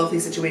parents are wealthy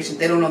situation.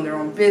 They don't own their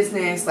own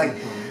business. Like,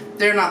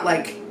 they're not,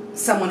 like,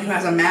 someone who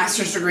has a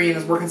master's degree and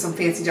is working some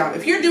fancy job.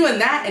 If you're doing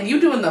that and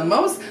you're doing the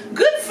most,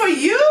 good for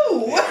you!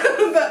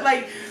 But,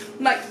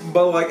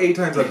 But, 8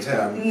 times out of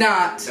 10...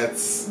 Not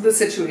it's the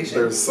situation.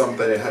 There's something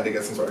they had to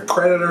get some sort of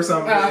credit or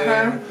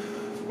something,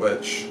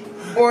 which...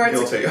 Or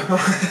guilty.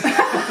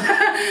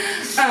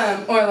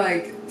 Or,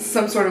 like,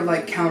 some sort of,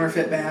 like,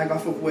 counterfeit bag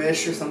off of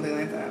Wish or something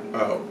like that.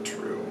 Oh,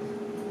 true.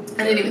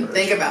 I didn't even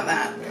think about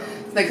that. Yeah.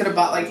 They could have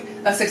bought like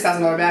a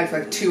 $6,000 bag for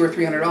like $200 or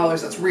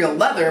 $300. That's real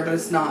leather, but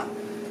it's not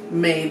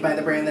made by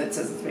the brand that it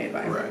says it's made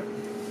by. Right.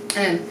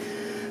 And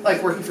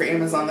like working for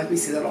Amazon, like we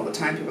see that all the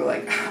time. People are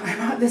like, I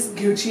bought this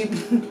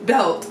Gucci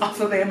belt off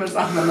of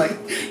Amazon. I'm like,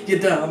 you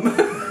dumb. But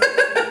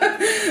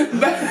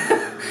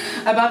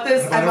I bought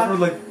this. I bought it for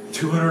like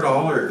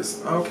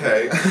 $200.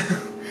 Okay.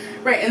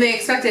 Right, and they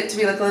expect it to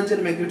be like a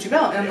legitimate Gucci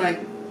belt, and I'm like,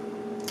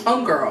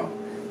 oh girl,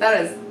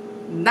 that is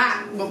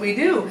not what we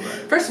do. Right.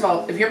 First of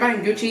all, if you're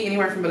buying Gucci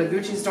anywhere from but a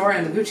Gucci store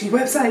and the Gucci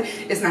website,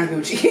 it's not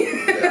Gucci.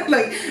 Yeah.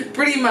 Like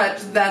pretty much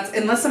that's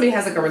unless somebody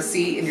has like a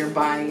receipt and you're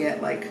buying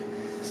it like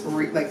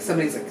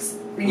somebody's like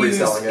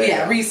reselling it.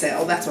 Yeah,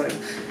 resale. That's what.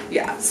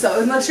 Yeah. So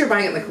unless you're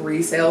buying it like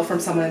resale from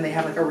someone and they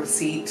have like a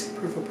receipt,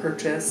 proof of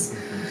purchase.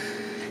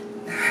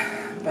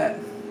 But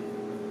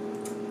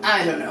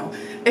I don't know.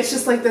 It's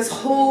just like this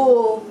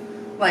whole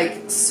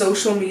like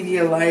social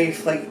media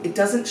life. Like it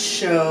doesn't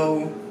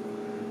show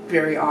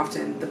very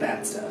often the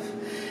bad stuff,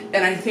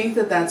 and I think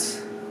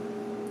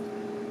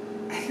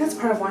that's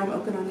part of why I'm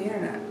open on the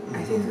internet. Mm-hmm.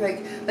 I think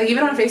like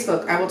even on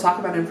Facebook, I will talk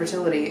about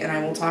infertility and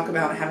I will talk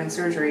about having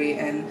surgery,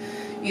 and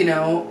you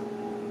know,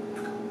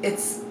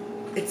 it's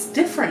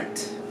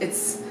different.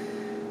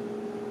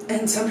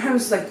 And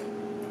sometimes like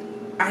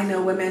I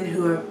know women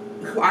who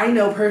I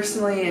know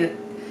personally and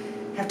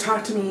have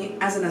talked to me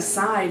as an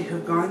aside who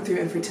have gone through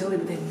infertility,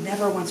 but they've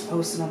never once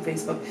posted on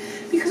Facebook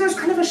because there's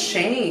kind of a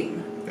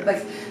shame. Yeah.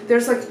 Like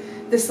there's like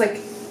this like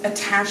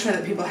attachment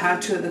that people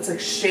have to it that's like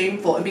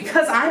shameful, and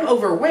because I'm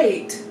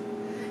overweight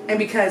and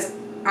because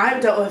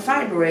I've dealt with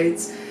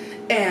fibroids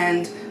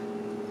and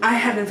I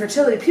have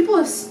infertility,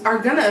 people are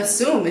gonna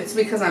assume it's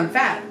because I'm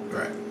fat.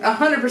 Right.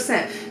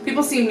 100%.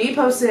 People see me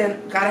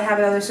posting, gotta have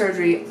another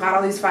surgery, got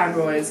all these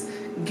fibroids,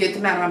 get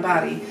them out of my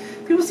body.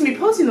 People see me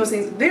posting those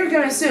things, they're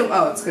gonna assume,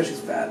 oh, it's because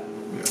she's fat.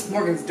 Yeah.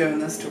 Morgan's doing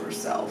this to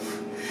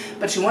herself.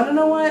 But you want to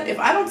know what? If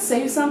I don't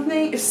say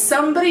something, if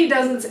somebody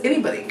doesn't,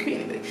 anybody, it could be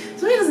anybody, if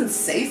somebody doesn't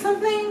say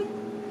something,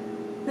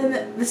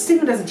 then the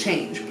stigma doesn't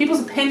change. People's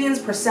opinions,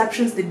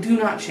 perceptions, they do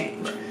not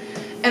change. Right.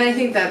 And I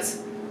think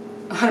that's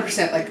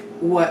 100% like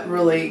what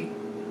really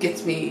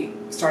gets me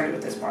started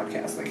with this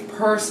podcast. Like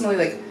personally,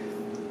 like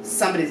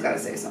somebody's got to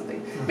say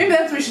something. Mm-hmm. Maybe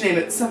that's what we should name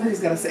it. Somebody's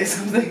got to say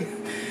something.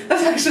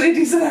 That's actually a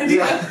decent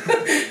idea. Yeah.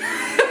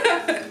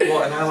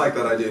 Well, and I like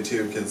that idea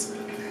too, because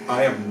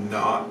I am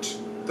not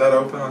that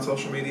open on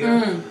social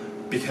media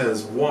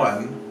because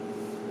one,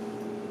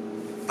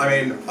 I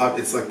mean,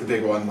 it's like the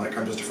big one, like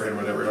I'm just afraid of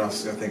what everyone else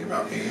is going to think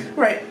about me.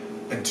 Right.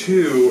 And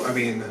two, I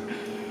mean,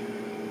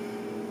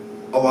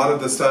 a lot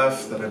of the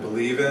stuff that I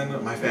believe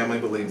in, my family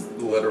believes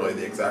literally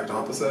the exact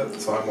opposite.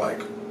 So I'm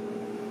like,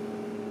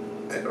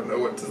 I don't know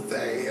what to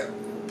say.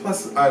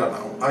 Plus, I don't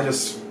know. I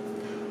just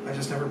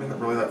never been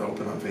really that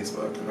open on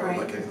Facebook or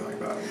like anything like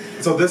that.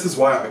 So this is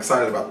why I'm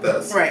excited about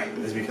this. Right.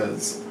 Is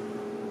because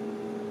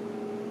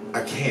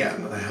I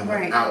can. I have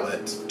an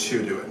outlet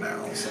to do it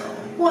now. So.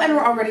 Well, and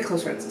we're already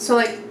close friends. So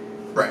like.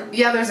 Right.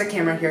 Yeah, there's a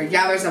camera here.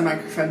 Yeah, there's a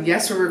microphone.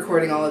 Yes, we're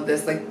recording all of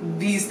this. Like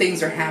these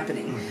things are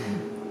happening.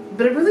 Mm-hmm.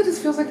 But it really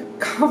just feels like a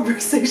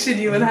conversation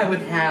you and I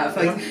would have.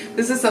 Like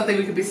this is something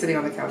we could be sitting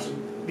on the couch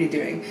and be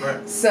doing.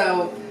 Right.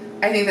 So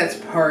I think that's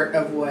part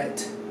of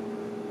what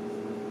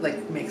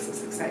like makes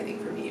this exciting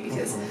for me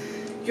because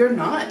you're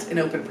not an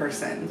open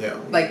person. Yeah.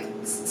 Like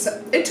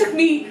so it took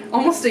me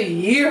almost a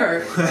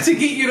year to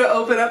get you to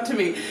open up to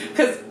me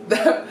because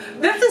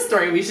that's a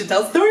story we should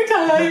tell. Story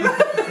time.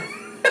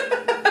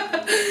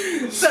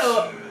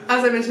 So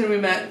as I mentioned, we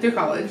met through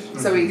college.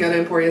 So we go to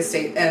Emporia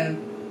State, and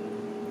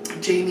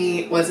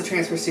Jamie was a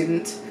transfer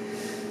student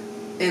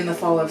in the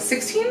fall of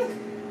 16.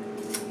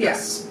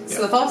 Yes. Yeah.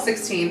 So the fall of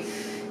 16,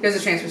 he was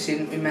a transfer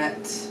student. We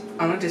met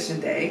on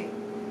audition day.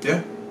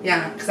 Yeah.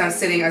 Yeah, because I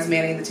was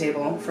manning the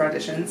table for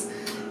auditions.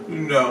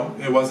 No,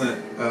 it wasn't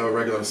a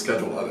regular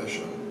scheduled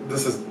audition.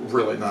 This is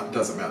really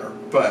doesn't matter.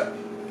 But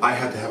I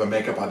had to have a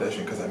makeup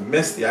audition because I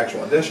missed the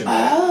actual audition.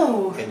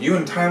 Oh. And you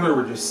and Tyler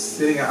were just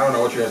sitting, I don't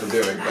know what you guys were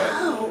doing,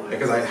 but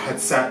because I had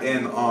sat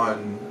in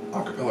on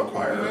a cappella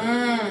choir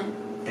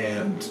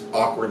and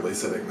awkwardly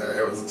sitting there.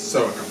 It was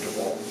so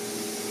uncomfortable.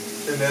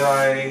 And then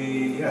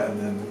and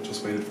then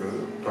just waited for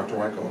Dr.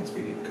 Weichel and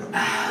Speedy to come.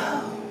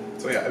 Oh.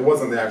 So yeah, it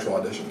wasn't the actual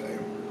audition day.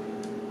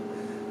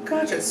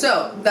 Gotcha.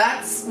 So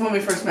that's when we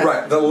first met.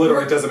 Right. That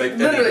literally doesn't make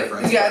any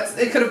difference. Yeah,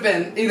 it could have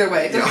been either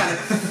way. It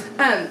doesn't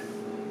matter.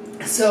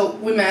 So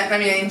we met. I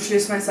mean, I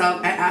introduced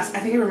myself. I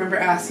think I remember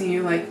asking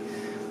you like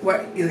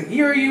what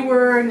year you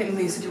were, and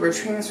you said you were a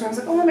transfer. I was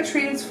like, oh, I'm a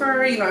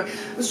transfer. You know,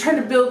 I was trying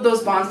to build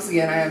those bonds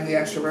again. I am the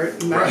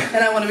extrovert, and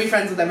I want to be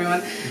friends with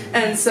everyone.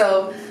 And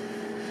so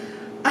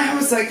I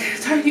was like,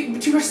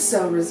 but you were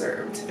so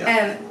reserved. Yeah.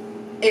 And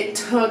it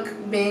took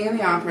being in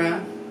the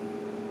opera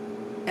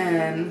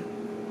and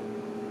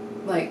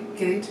like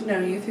getting to know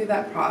you through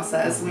that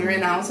process. We were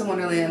in Alice in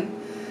Wonderland,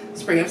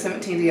 spring of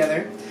 17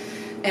 together,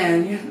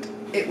 and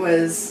it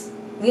was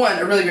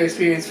a really great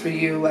experience for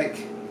you, like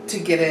to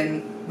get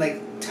in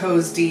like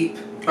toes deep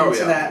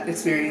into that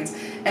experience,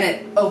 and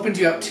it opened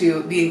you up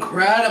to the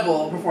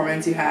incredible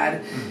performance you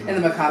had in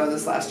the Mikado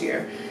this last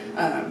year.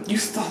 You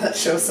stole that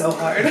show so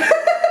hard.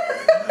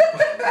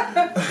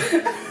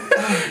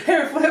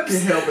 Hair flips.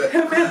 Can't help it.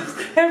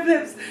 Hair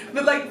flips.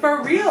 But like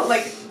for real,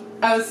 like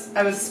I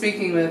was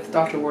speaking with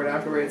Dr. Ward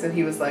afterwards, and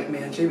he was like,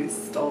 "Man, Jamie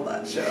stole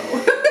that show."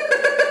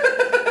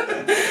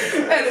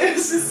 And it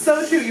was just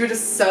so true. You were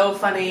just so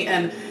funny,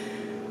 and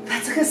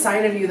that's like a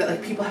side of you that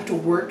like people have to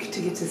work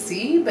to get to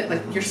see. But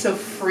like you're so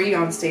free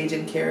on stage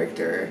in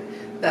character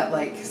that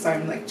like, sorry,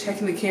 I'm like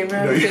checking the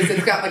camera because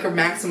it's got like a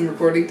maximum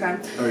recording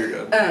time. Oh,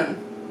 you're good.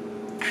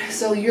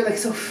 So you're like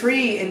so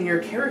free in your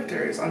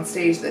characters on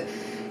stage that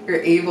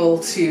you're able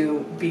to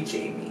be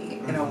Jamie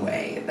in a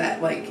way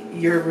that like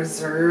you're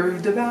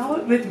reserved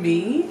about with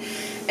me,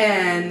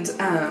 and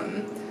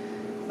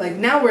like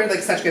now we're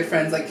like such good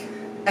friends. Like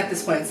at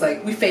this point, it's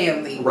like we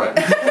family. Right.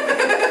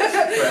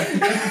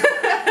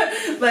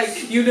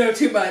 Like you know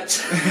too much.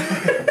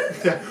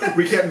 Yeah,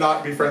 we can't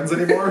not be friends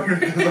anymore.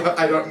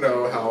 I don't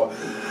know how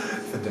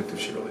vindictive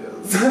she really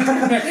is.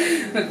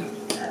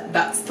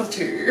 That's the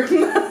term.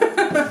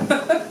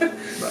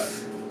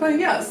 But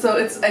yeah, so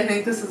I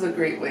think this is a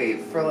great way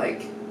for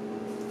like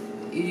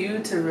you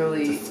to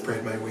really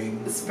spread my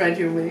wings. Spread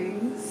your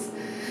wings.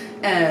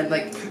 And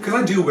like, because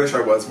I do wish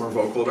I was more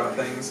vocal about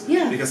things.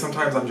 Yeah. Because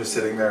sometimes I'm just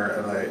sitting there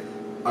and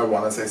I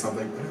want to say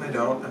something, and I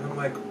don't, and I'm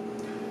like,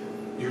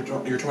 you're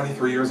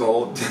 23 years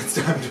old. It's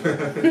time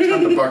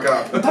to buck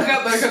up. Buck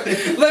up.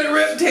 Let it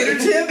rip, tater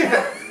chip.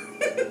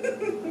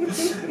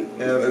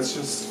 And it's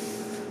just,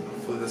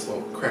 hopefully this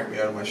will crack me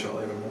out of my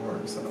shell even more.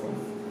 So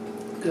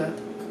good.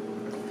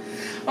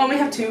 Well, we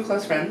have 2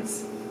 close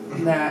friends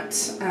that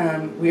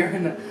we are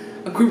in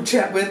a group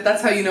chat with.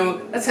 That's how you know.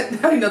 That's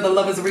how you know the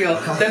love is real.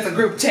 There's a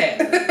group chat.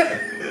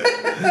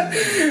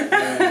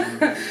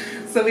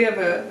 So we have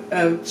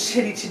a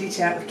chitty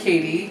chat with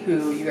Katie,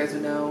 who you guys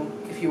would know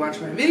if you watch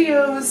my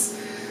videos,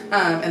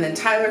 and then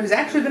Tyler, who's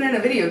actually been in a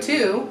video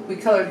too. We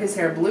colored his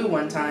hair blue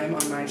one time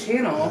on my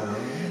channel.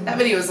 That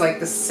video is like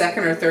the 2nd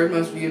or 3rd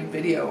most viewed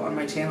video on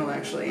my channel,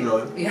 actually.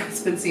 Really? Yeah,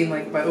 it's been seen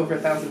like by over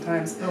 1,000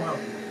 times. Oh wow!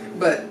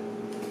 But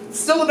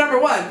still the number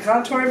 1,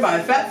 contouring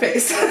my fat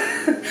face.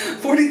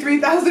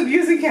 43,000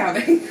 views and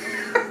counting.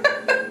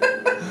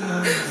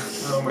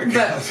 Oh my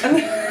god.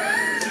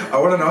 I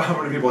want to know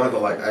how many people had to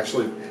like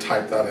actually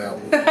type that out.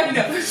 I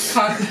know.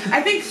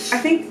 I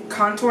think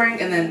contouring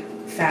and then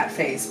fat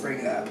face bring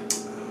it up.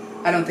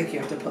 I don't think you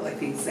have to put like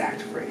the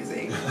exact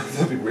phrasing.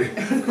 That'd be weird.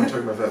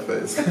 Contouring my fat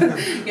face.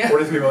 Yeah.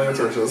 43 million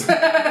searches.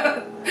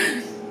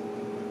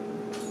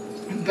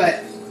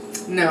 But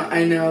no,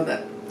 I know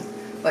that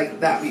like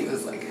that view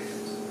is like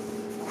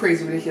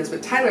crazy ridiculous.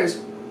 But Tyler's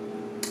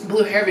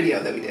blue hair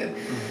video that we did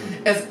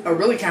is a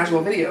really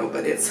casual video,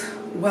 but it's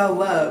well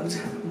loved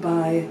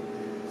by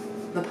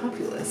the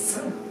populace.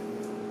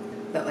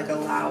 That like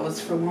allows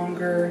for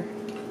longer.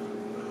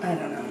 I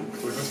don't know.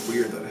 Well, that's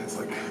weird that it's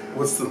like,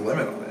 what's the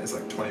limit on it? It's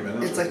like 20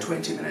 minutes? It's like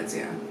 22 minutes,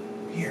 yeah.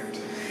 Weird.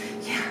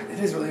 Yeah, it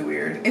is really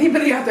weird.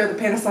 Anybody out there, the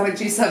Panasonic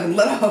G7,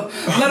 let a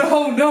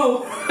hoe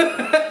know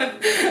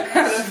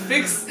how to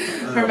fix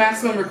her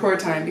maximum record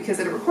time, because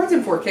it records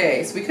in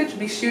 4K, so we could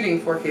be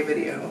shooting 4K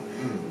video.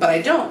 But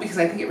I don't, because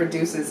I think it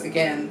reduces,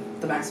 again,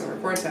 the maximum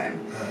record time.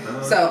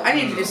 So I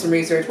need to do some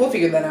research. We'll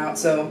figure that out.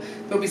 So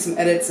there'll be some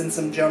edits and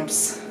some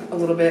jumps a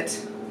little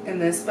bit in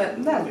this,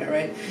 but that'll be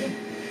alright.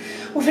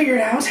 We'll figure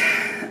it out.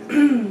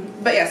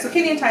 But yeah, so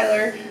Katie and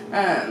Tyler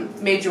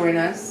may join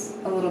us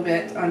a little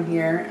bit on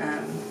here.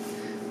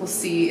 We'll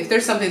see if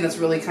there's something that's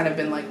really kind of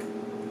been like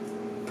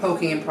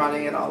poking and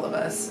prodding at all of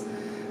us.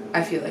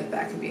 I feel like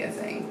that could be a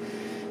thing.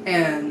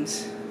 And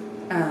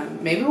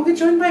maybe we'll get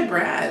joined by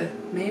Brad.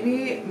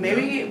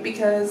 Maybe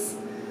because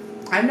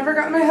I've never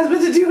gotten my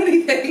husband to do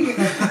anything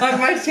on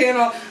my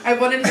channel. I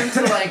wanted him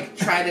to like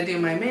try to do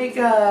my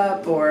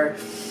makeup or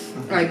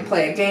like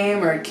play a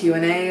game or a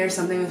Q&A or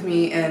something with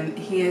me, and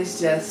he is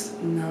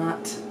just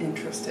not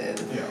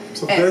interested. Yeah.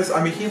 So this,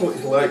 I mean, he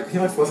likes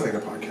listening to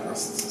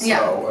podcasts. So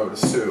I would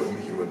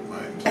assume he wouldn't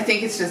mind. I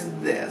think it's just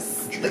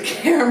this, the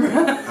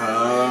camera.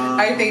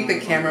 I think the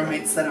camera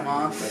might set him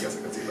off. I guess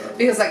I could see that.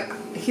 Because like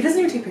he doesn't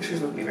even take pictures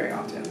with me very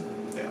often.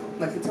 Yeah.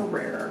 Like it's a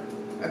rare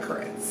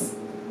occurrence.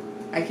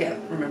 I can't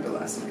remember the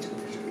last time we took a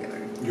picture together.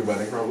 Your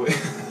wedding, probably.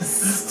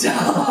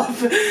 Stop!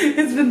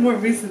 It's been more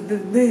recent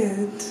than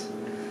that.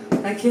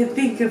 I can't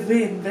think of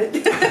when, but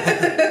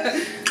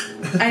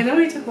I know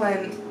we took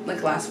one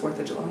like last 4th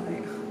of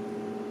July.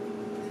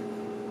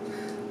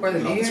 Or the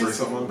New Year's. Not this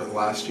recent one, but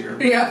last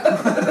year. Yeah.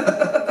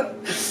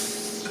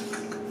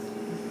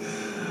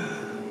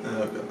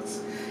 Oh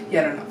goodness.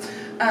 Yeah, I don't know.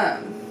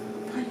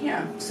 But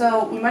yeah,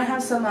 so we might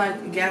have some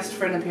like guest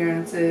friend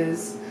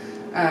appearances.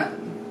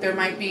 There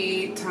might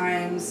be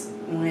times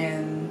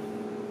when,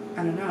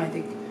 I don't know, I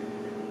think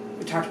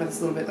we talked about this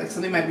a little bit, like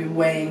something might be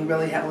weighing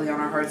really heavily on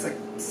our hearts, like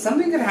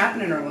something could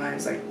happen in our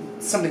lives, like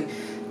something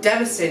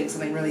devastating,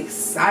 something really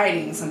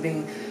exciting,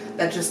 something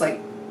that just like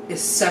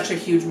is such a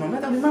huge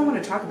moment that we might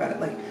want to talk about it.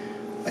 Like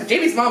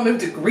Jamie's mom moved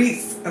to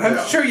Greece, and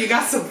I'm sure you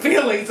got some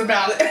feelings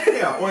about it.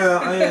 Yeah,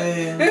 well, I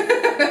mean,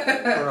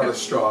 they're not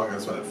as strong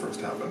as when it first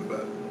happened,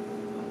 but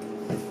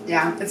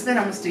yeah, it's been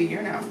almost a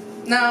year now.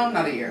 No,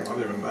 not a year. Not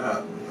even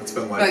that. It's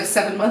been like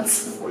 7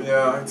 months. Well,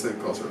 yeah, I'd say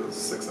closer to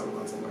 6-7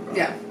 months, something like that.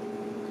 Yeah.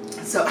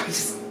 So I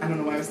don't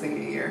know why I was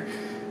thinking a year.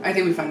 I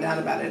think we found out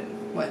about it,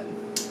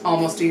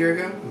 almost a year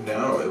ago?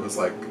 No, it was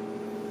like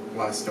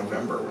last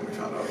November when we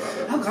found out about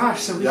it. Oh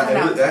gosh, so we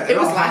found out. It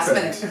was last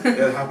minute.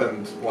 It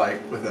happened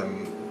like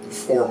within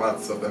 4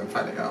 months of them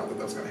finding out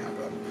that was going to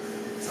happen.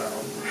 So,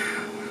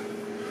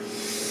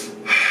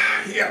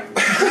 yeah.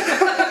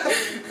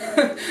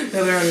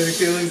 Now there aren't any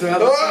feelings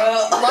about it.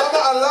 Mama,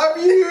 I love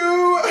you!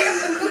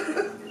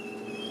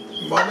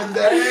 Mom and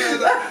Dad!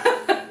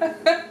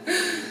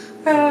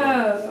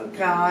 Oh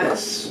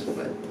gosh,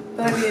 but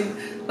I mean,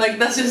 like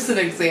that's just an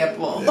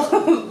example,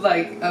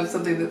 like of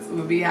something that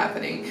would be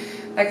happening.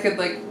 That could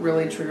like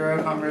really trigger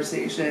a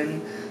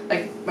conversation.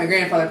 Like my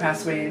grandfather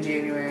passed away in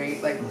January,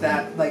 like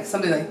that, like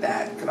something like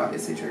that could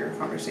obviously trigger a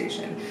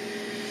conversation.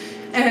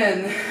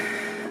 And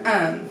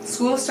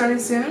school is starting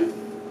soon.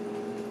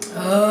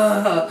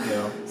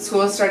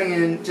 School is starting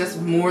in just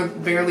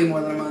barely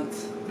more than a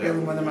month.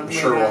 Barely more than a month. I'm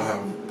sure we'll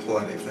have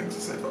plenty of things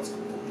to say about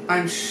school.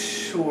 I'm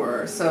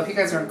sure. So if you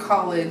guys are in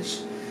college,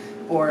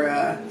 or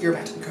you're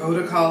about to go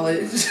to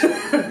college,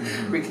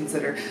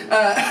 reconsider.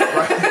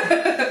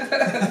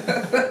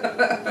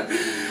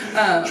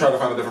 Try to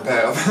find a different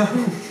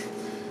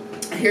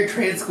path. I hear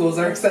trade schools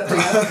are accepting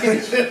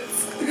applications.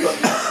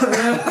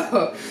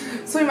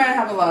 So we might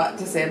have a lot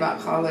to say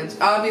about college.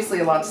 Obviously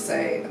a lot to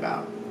say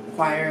about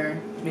choir,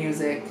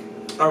 music.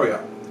 Oh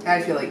yeah.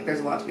 I feel like there's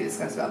a lot to be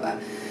discussed about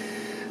that.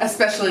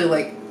 Especially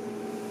like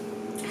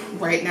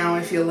right now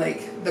I feel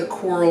like the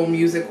choral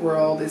music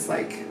world is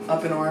like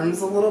up in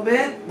arms a little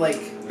bit.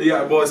 Like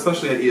yeah, well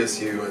especially at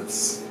ESU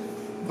it's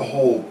the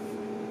whole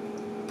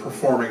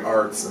performing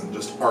arts and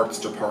just arts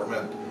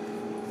department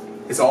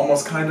is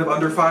almost kind of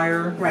under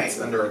fire. Right. It's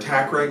under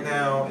attack right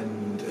now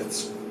and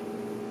it's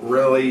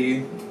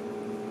really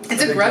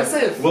it's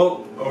aggressive.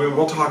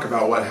 We'll talk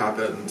about what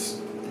happened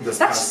this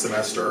past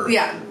semester.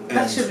 Yeah,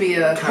 that should be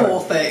a whole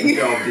thing.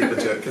 Delve deep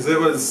into it because it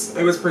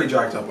was pretty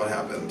jacked up what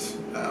happened.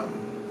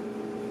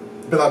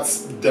 But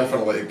that's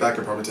definitely that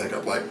could probably take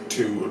up like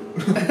two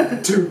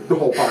the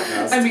whole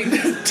podcast. I mean,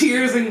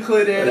 tears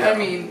included. Yeah. I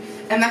mean,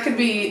 and that could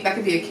be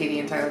a Katie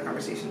and Tyler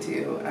conversation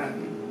too.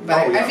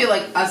 But I feel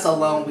like us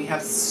alone, we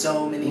have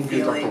so many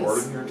feelings. Dr.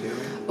 Ward in here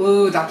too.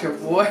 Ooh, Dr.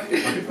 Ward.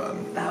 That'd be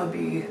fun. That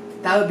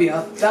would be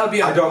a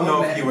I don't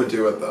know if he would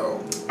do it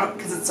though.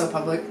 Because it's so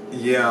public.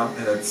 Yeah,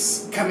 and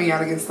it's coming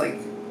out against like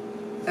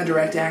a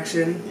direct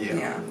action.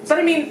 Yeah. But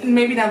I mean,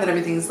 maybe now that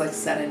everything's like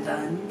said and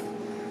done,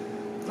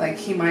 like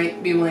he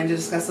might be willing to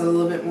discuss it a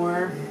little bit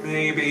more.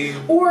 Maybe.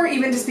 Or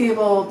even just be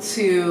able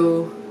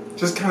to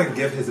just kind of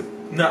give his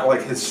not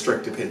like his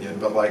strict opinion,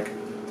 but like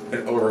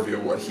an overview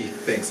of what he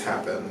thinks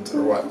happened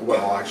or what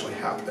all actually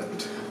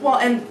happened. Well,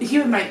 and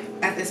he might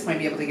at this point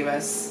be able to give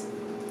us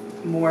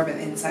more of an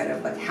insight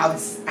of like how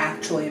this is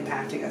actually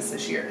impacting us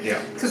this year.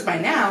 Yeah. Because by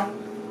now,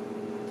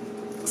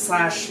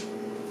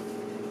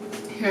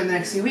 here in the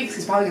next few weeks,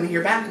 he's probably going to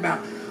hear back about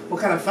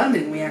what kind of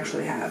funding we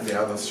actually have.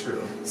 Yeah, that's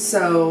true.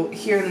 So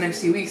here in the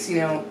next few weeks,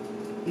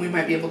 we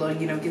might be able to,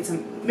 get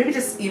some, maybe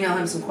just email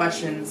him some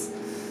questions,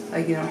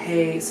 like,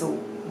 hey, so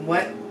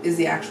what is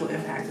the actual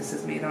impact this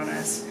has made on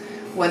us?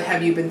 What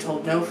have you been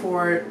told no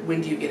for?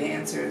 When do you get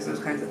answers? Those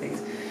kinds of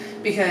things.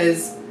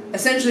 Because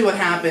essentially what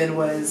happened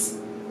was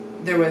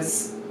there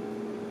was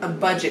a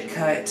budget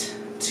cut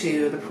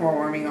to the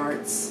performing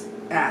arts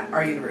at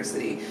our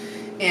university.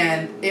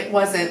 And it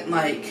wasn't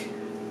like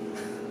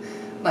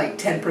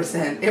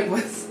 10%. It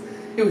was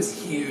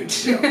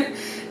huge. Yeah.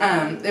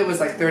 It was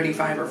like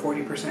 35 or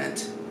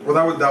 40%.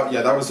 Well,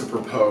 that was a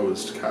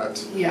proposed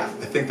cut. Yeah.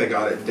 I think they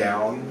got it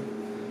down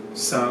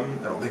some.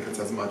 I don't think it's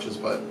as much as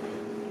what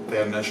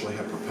they initially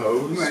had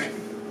proposed. Right.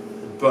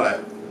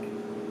 But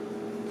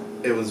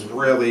it was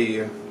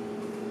really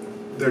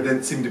there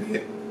didn't seem to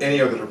be any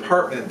other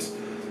department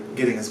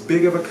getting as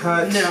big of a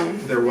cut. No.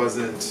 There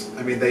wasn't.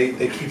 I mean,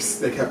 they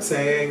kept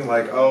saying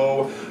like,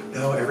 oh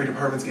no, every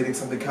department's getting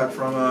something cut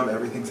from them.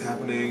 Everything's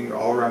happening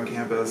all around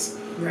campus.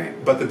 Right.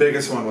 But the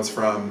biggest one was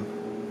from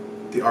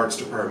the arts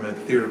department,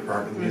 the theater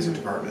department, the music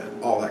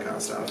department, all that kind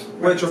of stuff.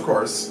 Right. Which, of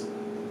course,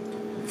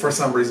 for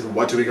some reason,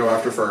 what do we go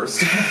after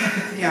first?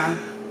 Yeah.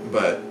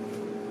 But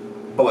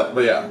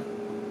yeah,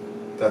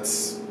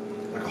 that's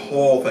like a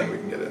whole thing we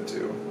can get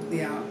into.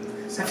 Yeah.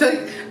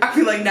 I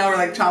feel like now we're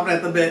like chomping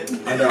at the bit.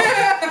 I know.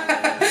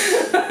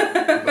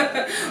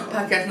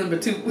 Podcast number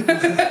 2.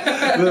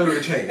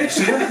 Literally changed.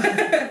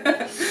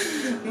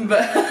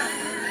 But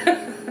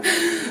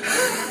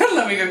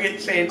let me go get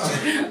changed.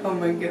 Oh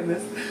my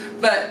goodness.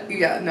 But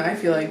yeah, no, I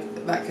feel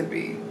like that could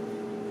be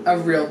a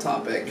real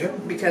topic. Yeah.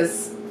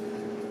 Because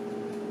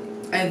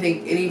I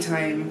think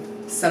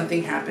anytime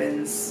something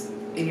happens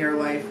in your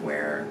life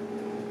where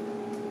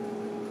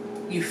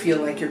you feel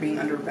like you're being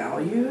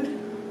undervalued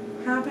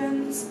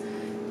happens,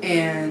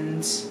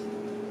 and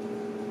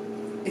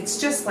it's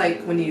just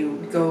like when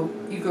you go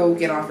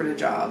get offered a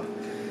job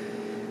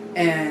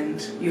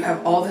and you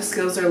have all the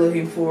skills they're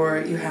looking for,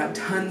 you have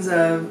tons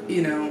of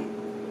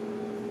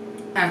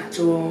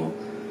actual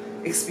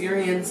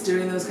experience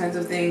doing those kinds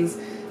of things,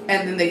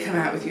 and then they come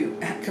at you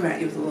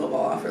with a low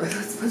ball offer like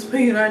let's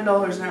pay you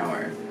 $9 an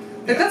hour.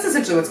 Like, that's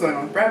essentially what's going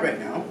on with Brad right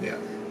now. Yeah.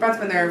 Brad's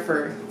been there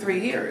for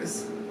 3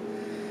 years.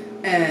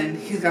 And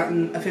he's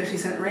gotten a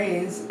 50-cent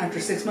raise after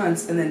 6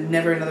 months and then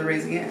never another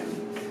raise again.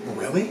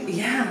 Really?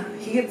 Yeah.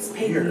 He gets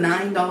paid Weird.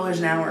 $9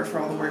 an hour for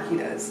all the work he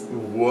does.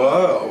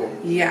 Whoa.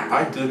 Yeah.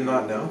 I did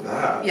not know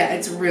that. Yeah,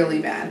 it's really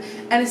bad.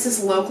 And it's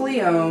this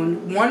locally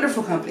owned,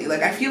 wonderful company.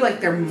 Like, I feel like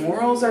their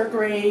morals are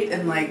great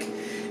and, like,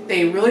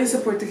 they really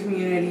support the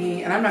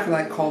community. And I'm not going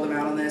to, like, call them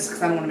out on this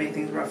because I don't want to make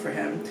things rough for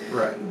him.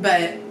 Right.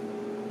 But,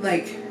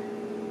 like,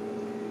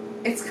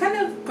 it's kind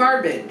of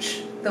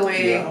garbage the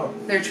way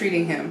they're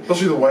treating him.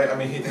 Especially the way, I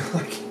mean,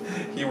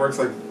 he works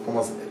like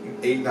almost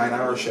 8-9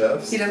 hour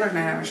shifts. He does work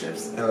 9-hour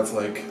shifts. And it's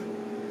like...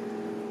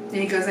 And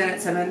he goes in at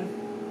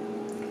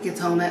 7, gets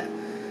home at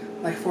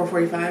like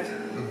 4:45.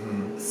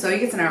 Mm-hmm. So he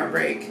gets an hour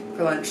break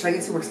for lunch. So I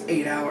guess he works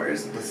 8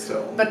 hours.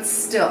 But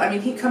still, I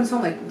mean, he comes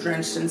home like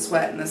drenched in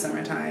sweat in the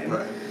summertime.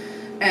 Right.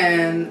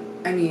 And,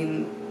 I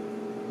mean,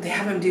 they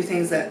have him do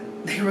things that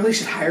they really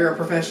should hire a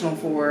professional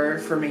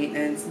for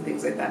maintenance and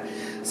things like that.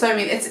 So I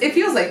mean, it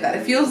feels like that.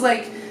 It feels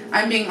like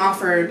I'm being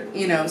offered,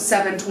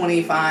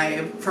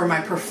 $725 for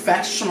my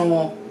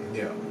professional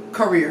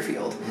career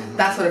field. Mm-hmm.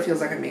 That's what it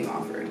feels like I'm being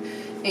offered.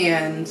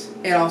 And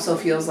it also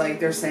feels like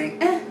they're saying,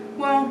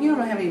 well, you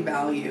don't have any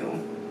value.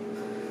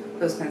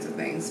 Those kinds of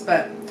things.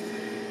 But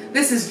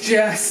this is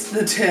just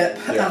the tip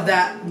of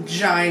that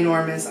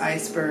ginormous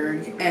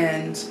iceberg.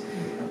 And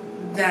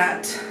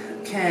that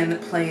can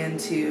play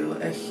into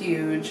a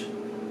huge,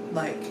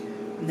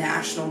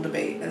 national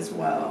debate as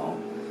well.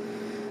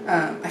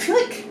 I feel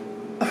like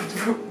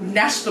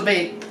national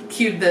debate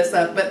queued this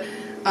up, but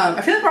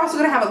I feel like we're also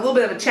going to have a little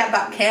bit of a chat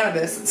about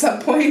cannabis at some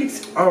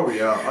point. Oh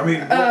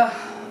yeah,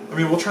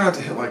 we'll try not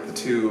to hit the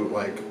two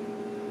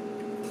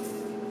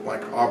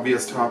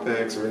obvious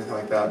topics or anything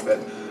like that, but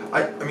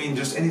I mean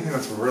just anything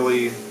that's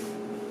really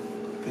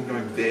been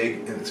going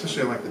big, and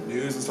especially in the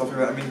news and stuff like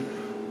that. I mean,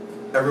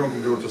 everyone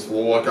can go just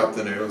look up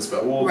the news,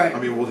 but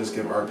we'll just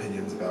give our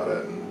opinions about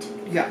it.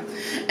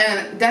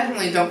 And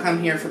definitely don't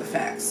come here for the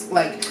facts.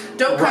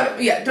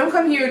 Don't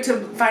come here to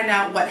find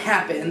out what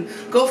happened.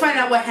 Go find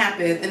out what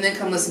happened and then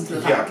come listen to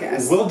the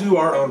podcast. We'll do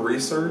our own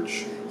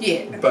research.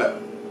 Yeah. But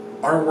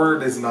our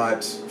word is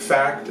not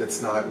fact.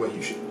 It's not what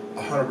you should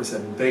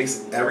 100%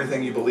 base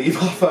everything you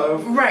believe off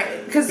of.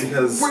 Right. Because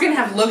we're going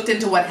to have looked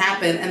into what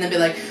happened and then be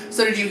like,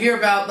 so did you hear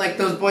about,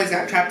 those boys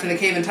got trapped in a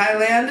cave in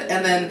Thailand?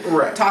 And then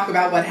talk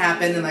about what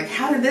happened and,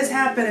 how did this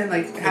happen? And,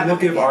 and we'll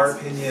give our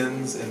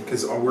opinions, and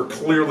because we're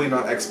clearly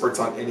not experts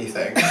on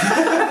anything.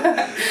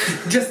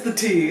 Just the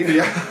tea.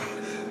 Yeah.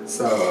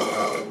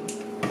 So,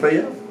 but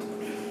yeah.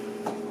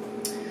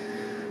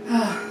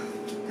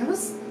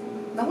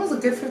 That was a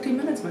good 15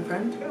 minutes, my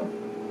friend. Yeah.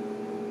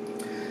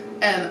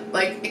 And,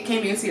 it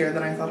came easier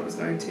than I thought it was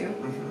going to.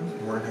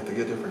 Mm-hmm. We're going to have to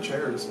get different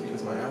chairs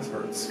because my ass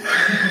hurts. I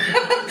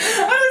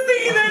was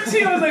thinking that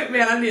too. I was like,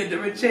 man, I need a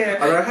different chair.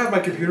 I have my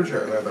computer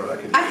chair there that I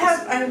can use. I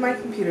have my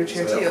computer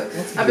chair too.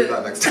 Let's do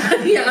that next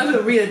time. Yeah, I'm going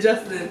to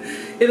readjust it.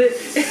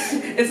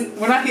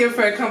 We're not here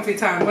for a comfy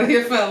time. We're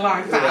here for a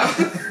long time. Yeah.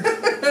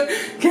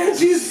 Can't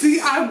you see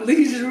I'm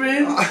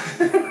leisuring?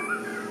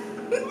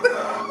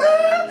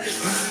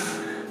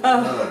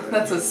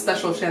 That's a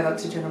special shout out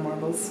to Jenna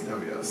Marbles.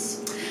 Oh,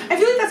 yes. I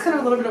feel like that's kind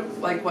of a little bit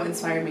of what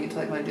inspired me to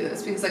want to do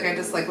this, because I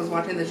just was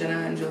watching the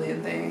Jenna and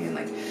Julian thing, and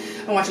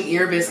I'm watching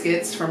Ear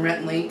Biscuits from Rhett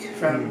and Link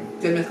from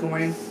Good Mythical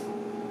Morning,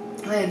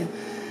 and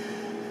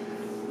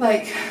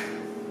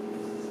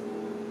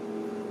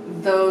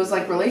those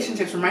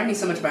relationships remind me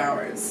so much of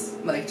ours.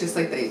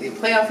 They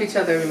play off each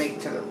other, we make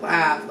each other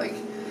laugh.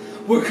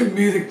 We're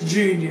comedic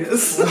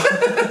genius. But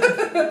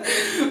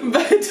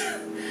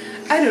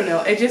I don't know.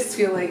 I just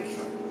feel like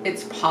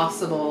it's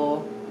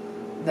possible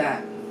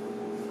that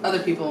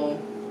other people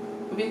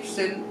would be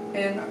interested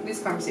in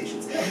these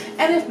conversations. Yeah.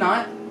 And if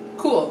not,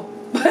 cool.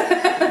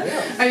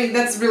 Yeah. I mean,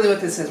 that's really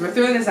what this is. We're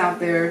throwing this out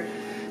there,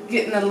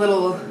 getting a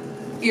little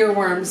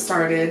earworm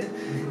started,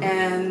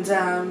 and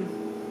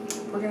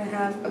we're going to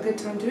have a good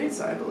time doing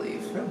so, I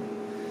believe. Yeah.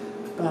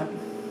 But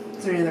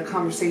is there any other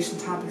conversation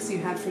topics you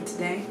had for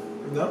today?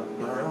 No,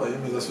 not really. I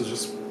mean, this was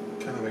just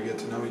kind of a get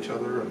to know each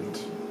other and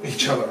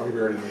each other. I mean,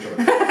 we already know each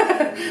other.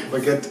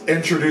 But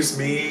introduce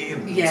me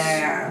and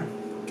get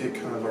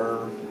kind of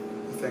our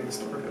thing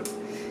started.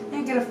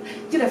 And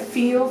get a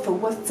feel for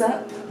what's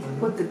up,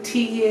 what the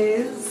tea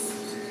is.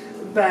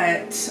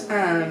 But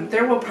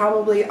there will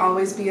probably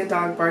always be a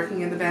dog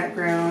barking in the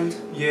background.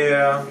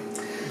 Yeah.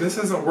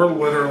 We're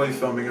literally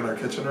filming in our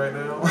kitchen right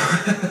now.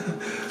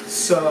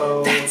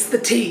 So that's the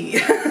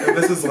tea. And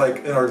this is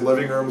in our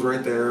living rooms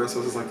right there,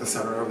 so this is the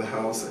center of the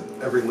house,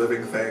 and every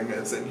living thing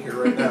is in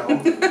here right now.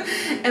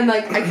 And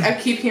I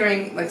keep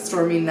hearing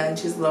Stormy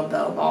nudge his little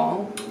bell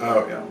ball.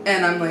 Oh yeah.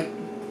 And I'm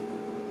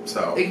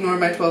so ignore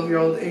my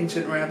 12-year-old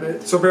ancient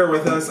rabbit. So bear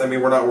with us. I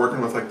mean, we're not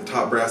working with the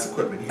top brass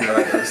equipment here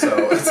either,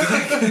 so it's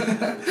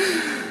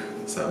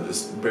so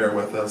just bear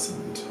with us,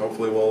 and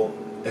hopefully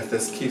if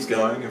this keeps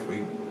going, if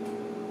we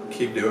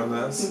keep doing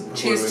this,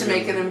 choose to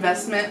make an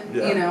investment,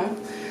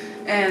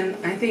 and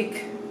I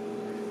think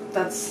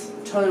that's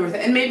totally worth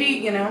it. And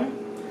maybe in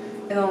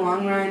the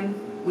long run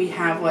we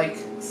have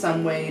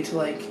some way to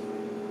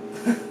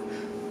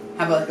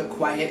have a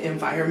quiet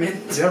environment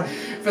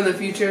for the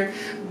future,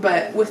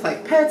 but with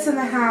pets in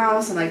the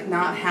house and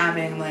not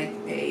having we're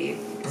in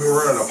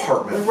an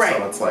apartment,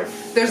 right? So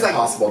it's there's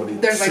impossible to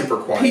be super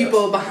quiet.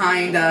 People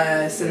behind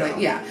us, and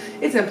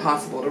it's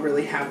impossible to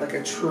really have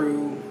a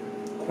true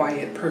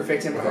quiet,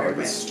 perfect environment.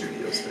 A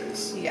studio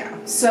space. Yeah.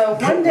 So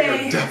one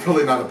day, we're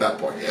definitely not at that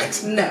point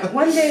yet. No.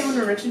 One day when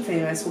we're rich and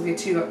famous, we'll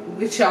get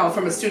y'all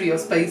from a studio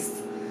space,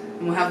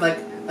 and we'll have a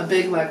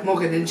big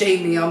Morgan and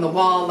Jamie on the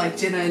wall like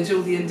Jenna and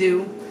Julian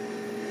do.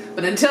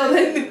 But until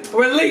then,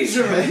 we're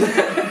leisuring.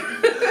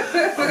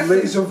 I'm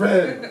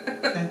leisuring.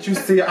 Can't you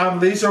see I'm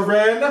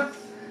leisuring?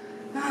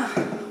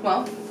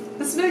 Well,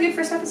 this has been a good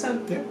first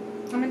episode. Yeah.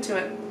 I'm into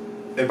it.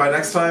 And by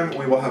next time,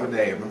 we will have a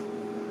name.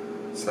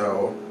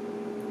 So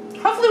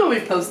hopefully when we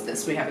post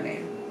this, we have a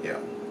name. Yeah.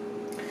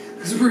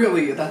 Because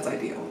really, that's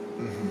ideal.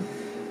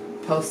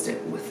 post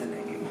it with the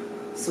name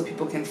so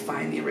people can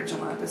find the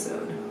original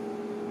episode.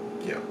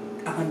 Yeah.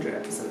 100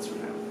 episodes from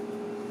now.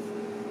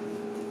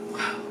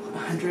 Wow,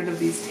 100 of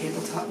these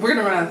tabletop. We're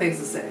gonna run out of things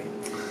to say.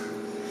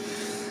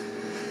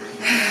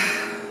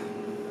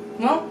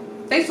 Well,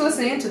 thanks for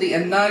listening to the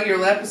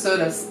inaugural episode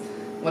of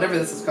whatever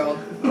this is called.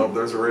 Oh,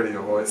 there's a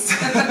radio voice.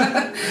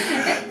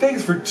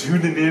 Thanks for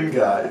tuning in,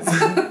 guys.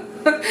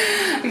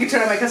 I can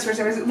turn on my customer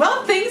service.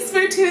 Well, thanks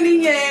for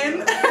tuning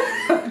in.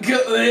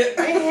 Good.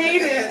 I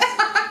hate it.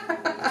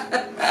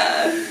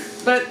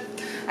 But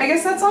I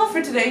guess that's all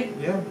for today.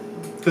 Yeah.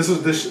 This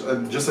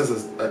just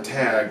as a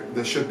tag.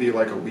 This should be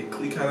like a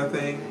weekly kind of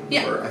thing.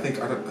 Yeah. Or I think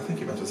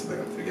you mentioned something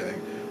at the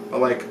beginning. But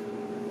like,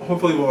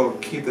 hopefully we'll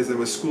keep this. And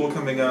with school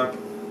coming up,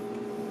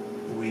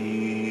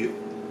 we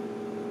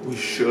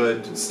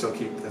should still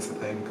keep this a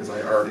thing because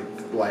I already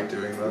like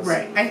doing this.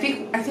 Right. I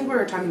think we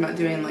were talking about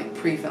doing like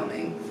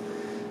pre-filming.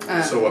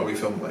 So what we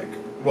film like.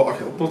 Well,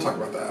 okay, we'll talk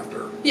about that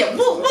after. Yeah,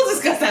 we'll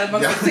discuss that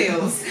amongst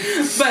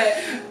ourselves.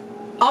 But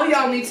all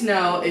y'all need to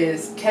know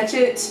is catch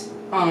it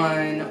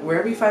on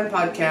wherever you find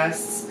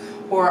podcasts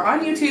or on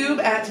YouTube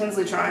at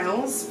Tinsley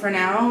Trials for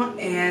now,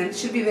 and it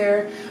should be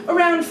there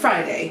around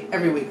Friday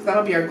every week.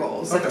 That'll be our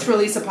goal. So to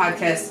release a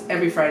podcast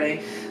every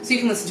Friday so you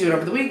can listen to it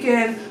over the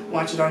weekend,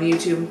 watch it on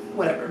YouTube,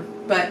 whatever.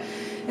 But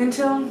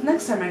until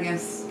next time, I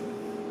guess.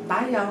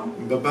 Bye, y'all.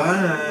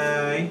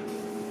 Bye-bye.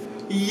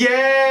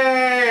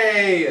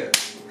 Yay!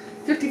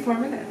 54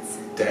 minutes.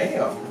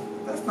 Damn.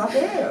 That's not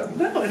bad.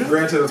 No,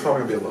 Granted, it's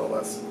probably going to be a little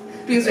less.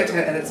 Because we have to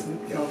edit some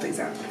little things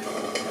out.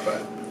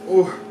 But,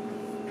 ooh.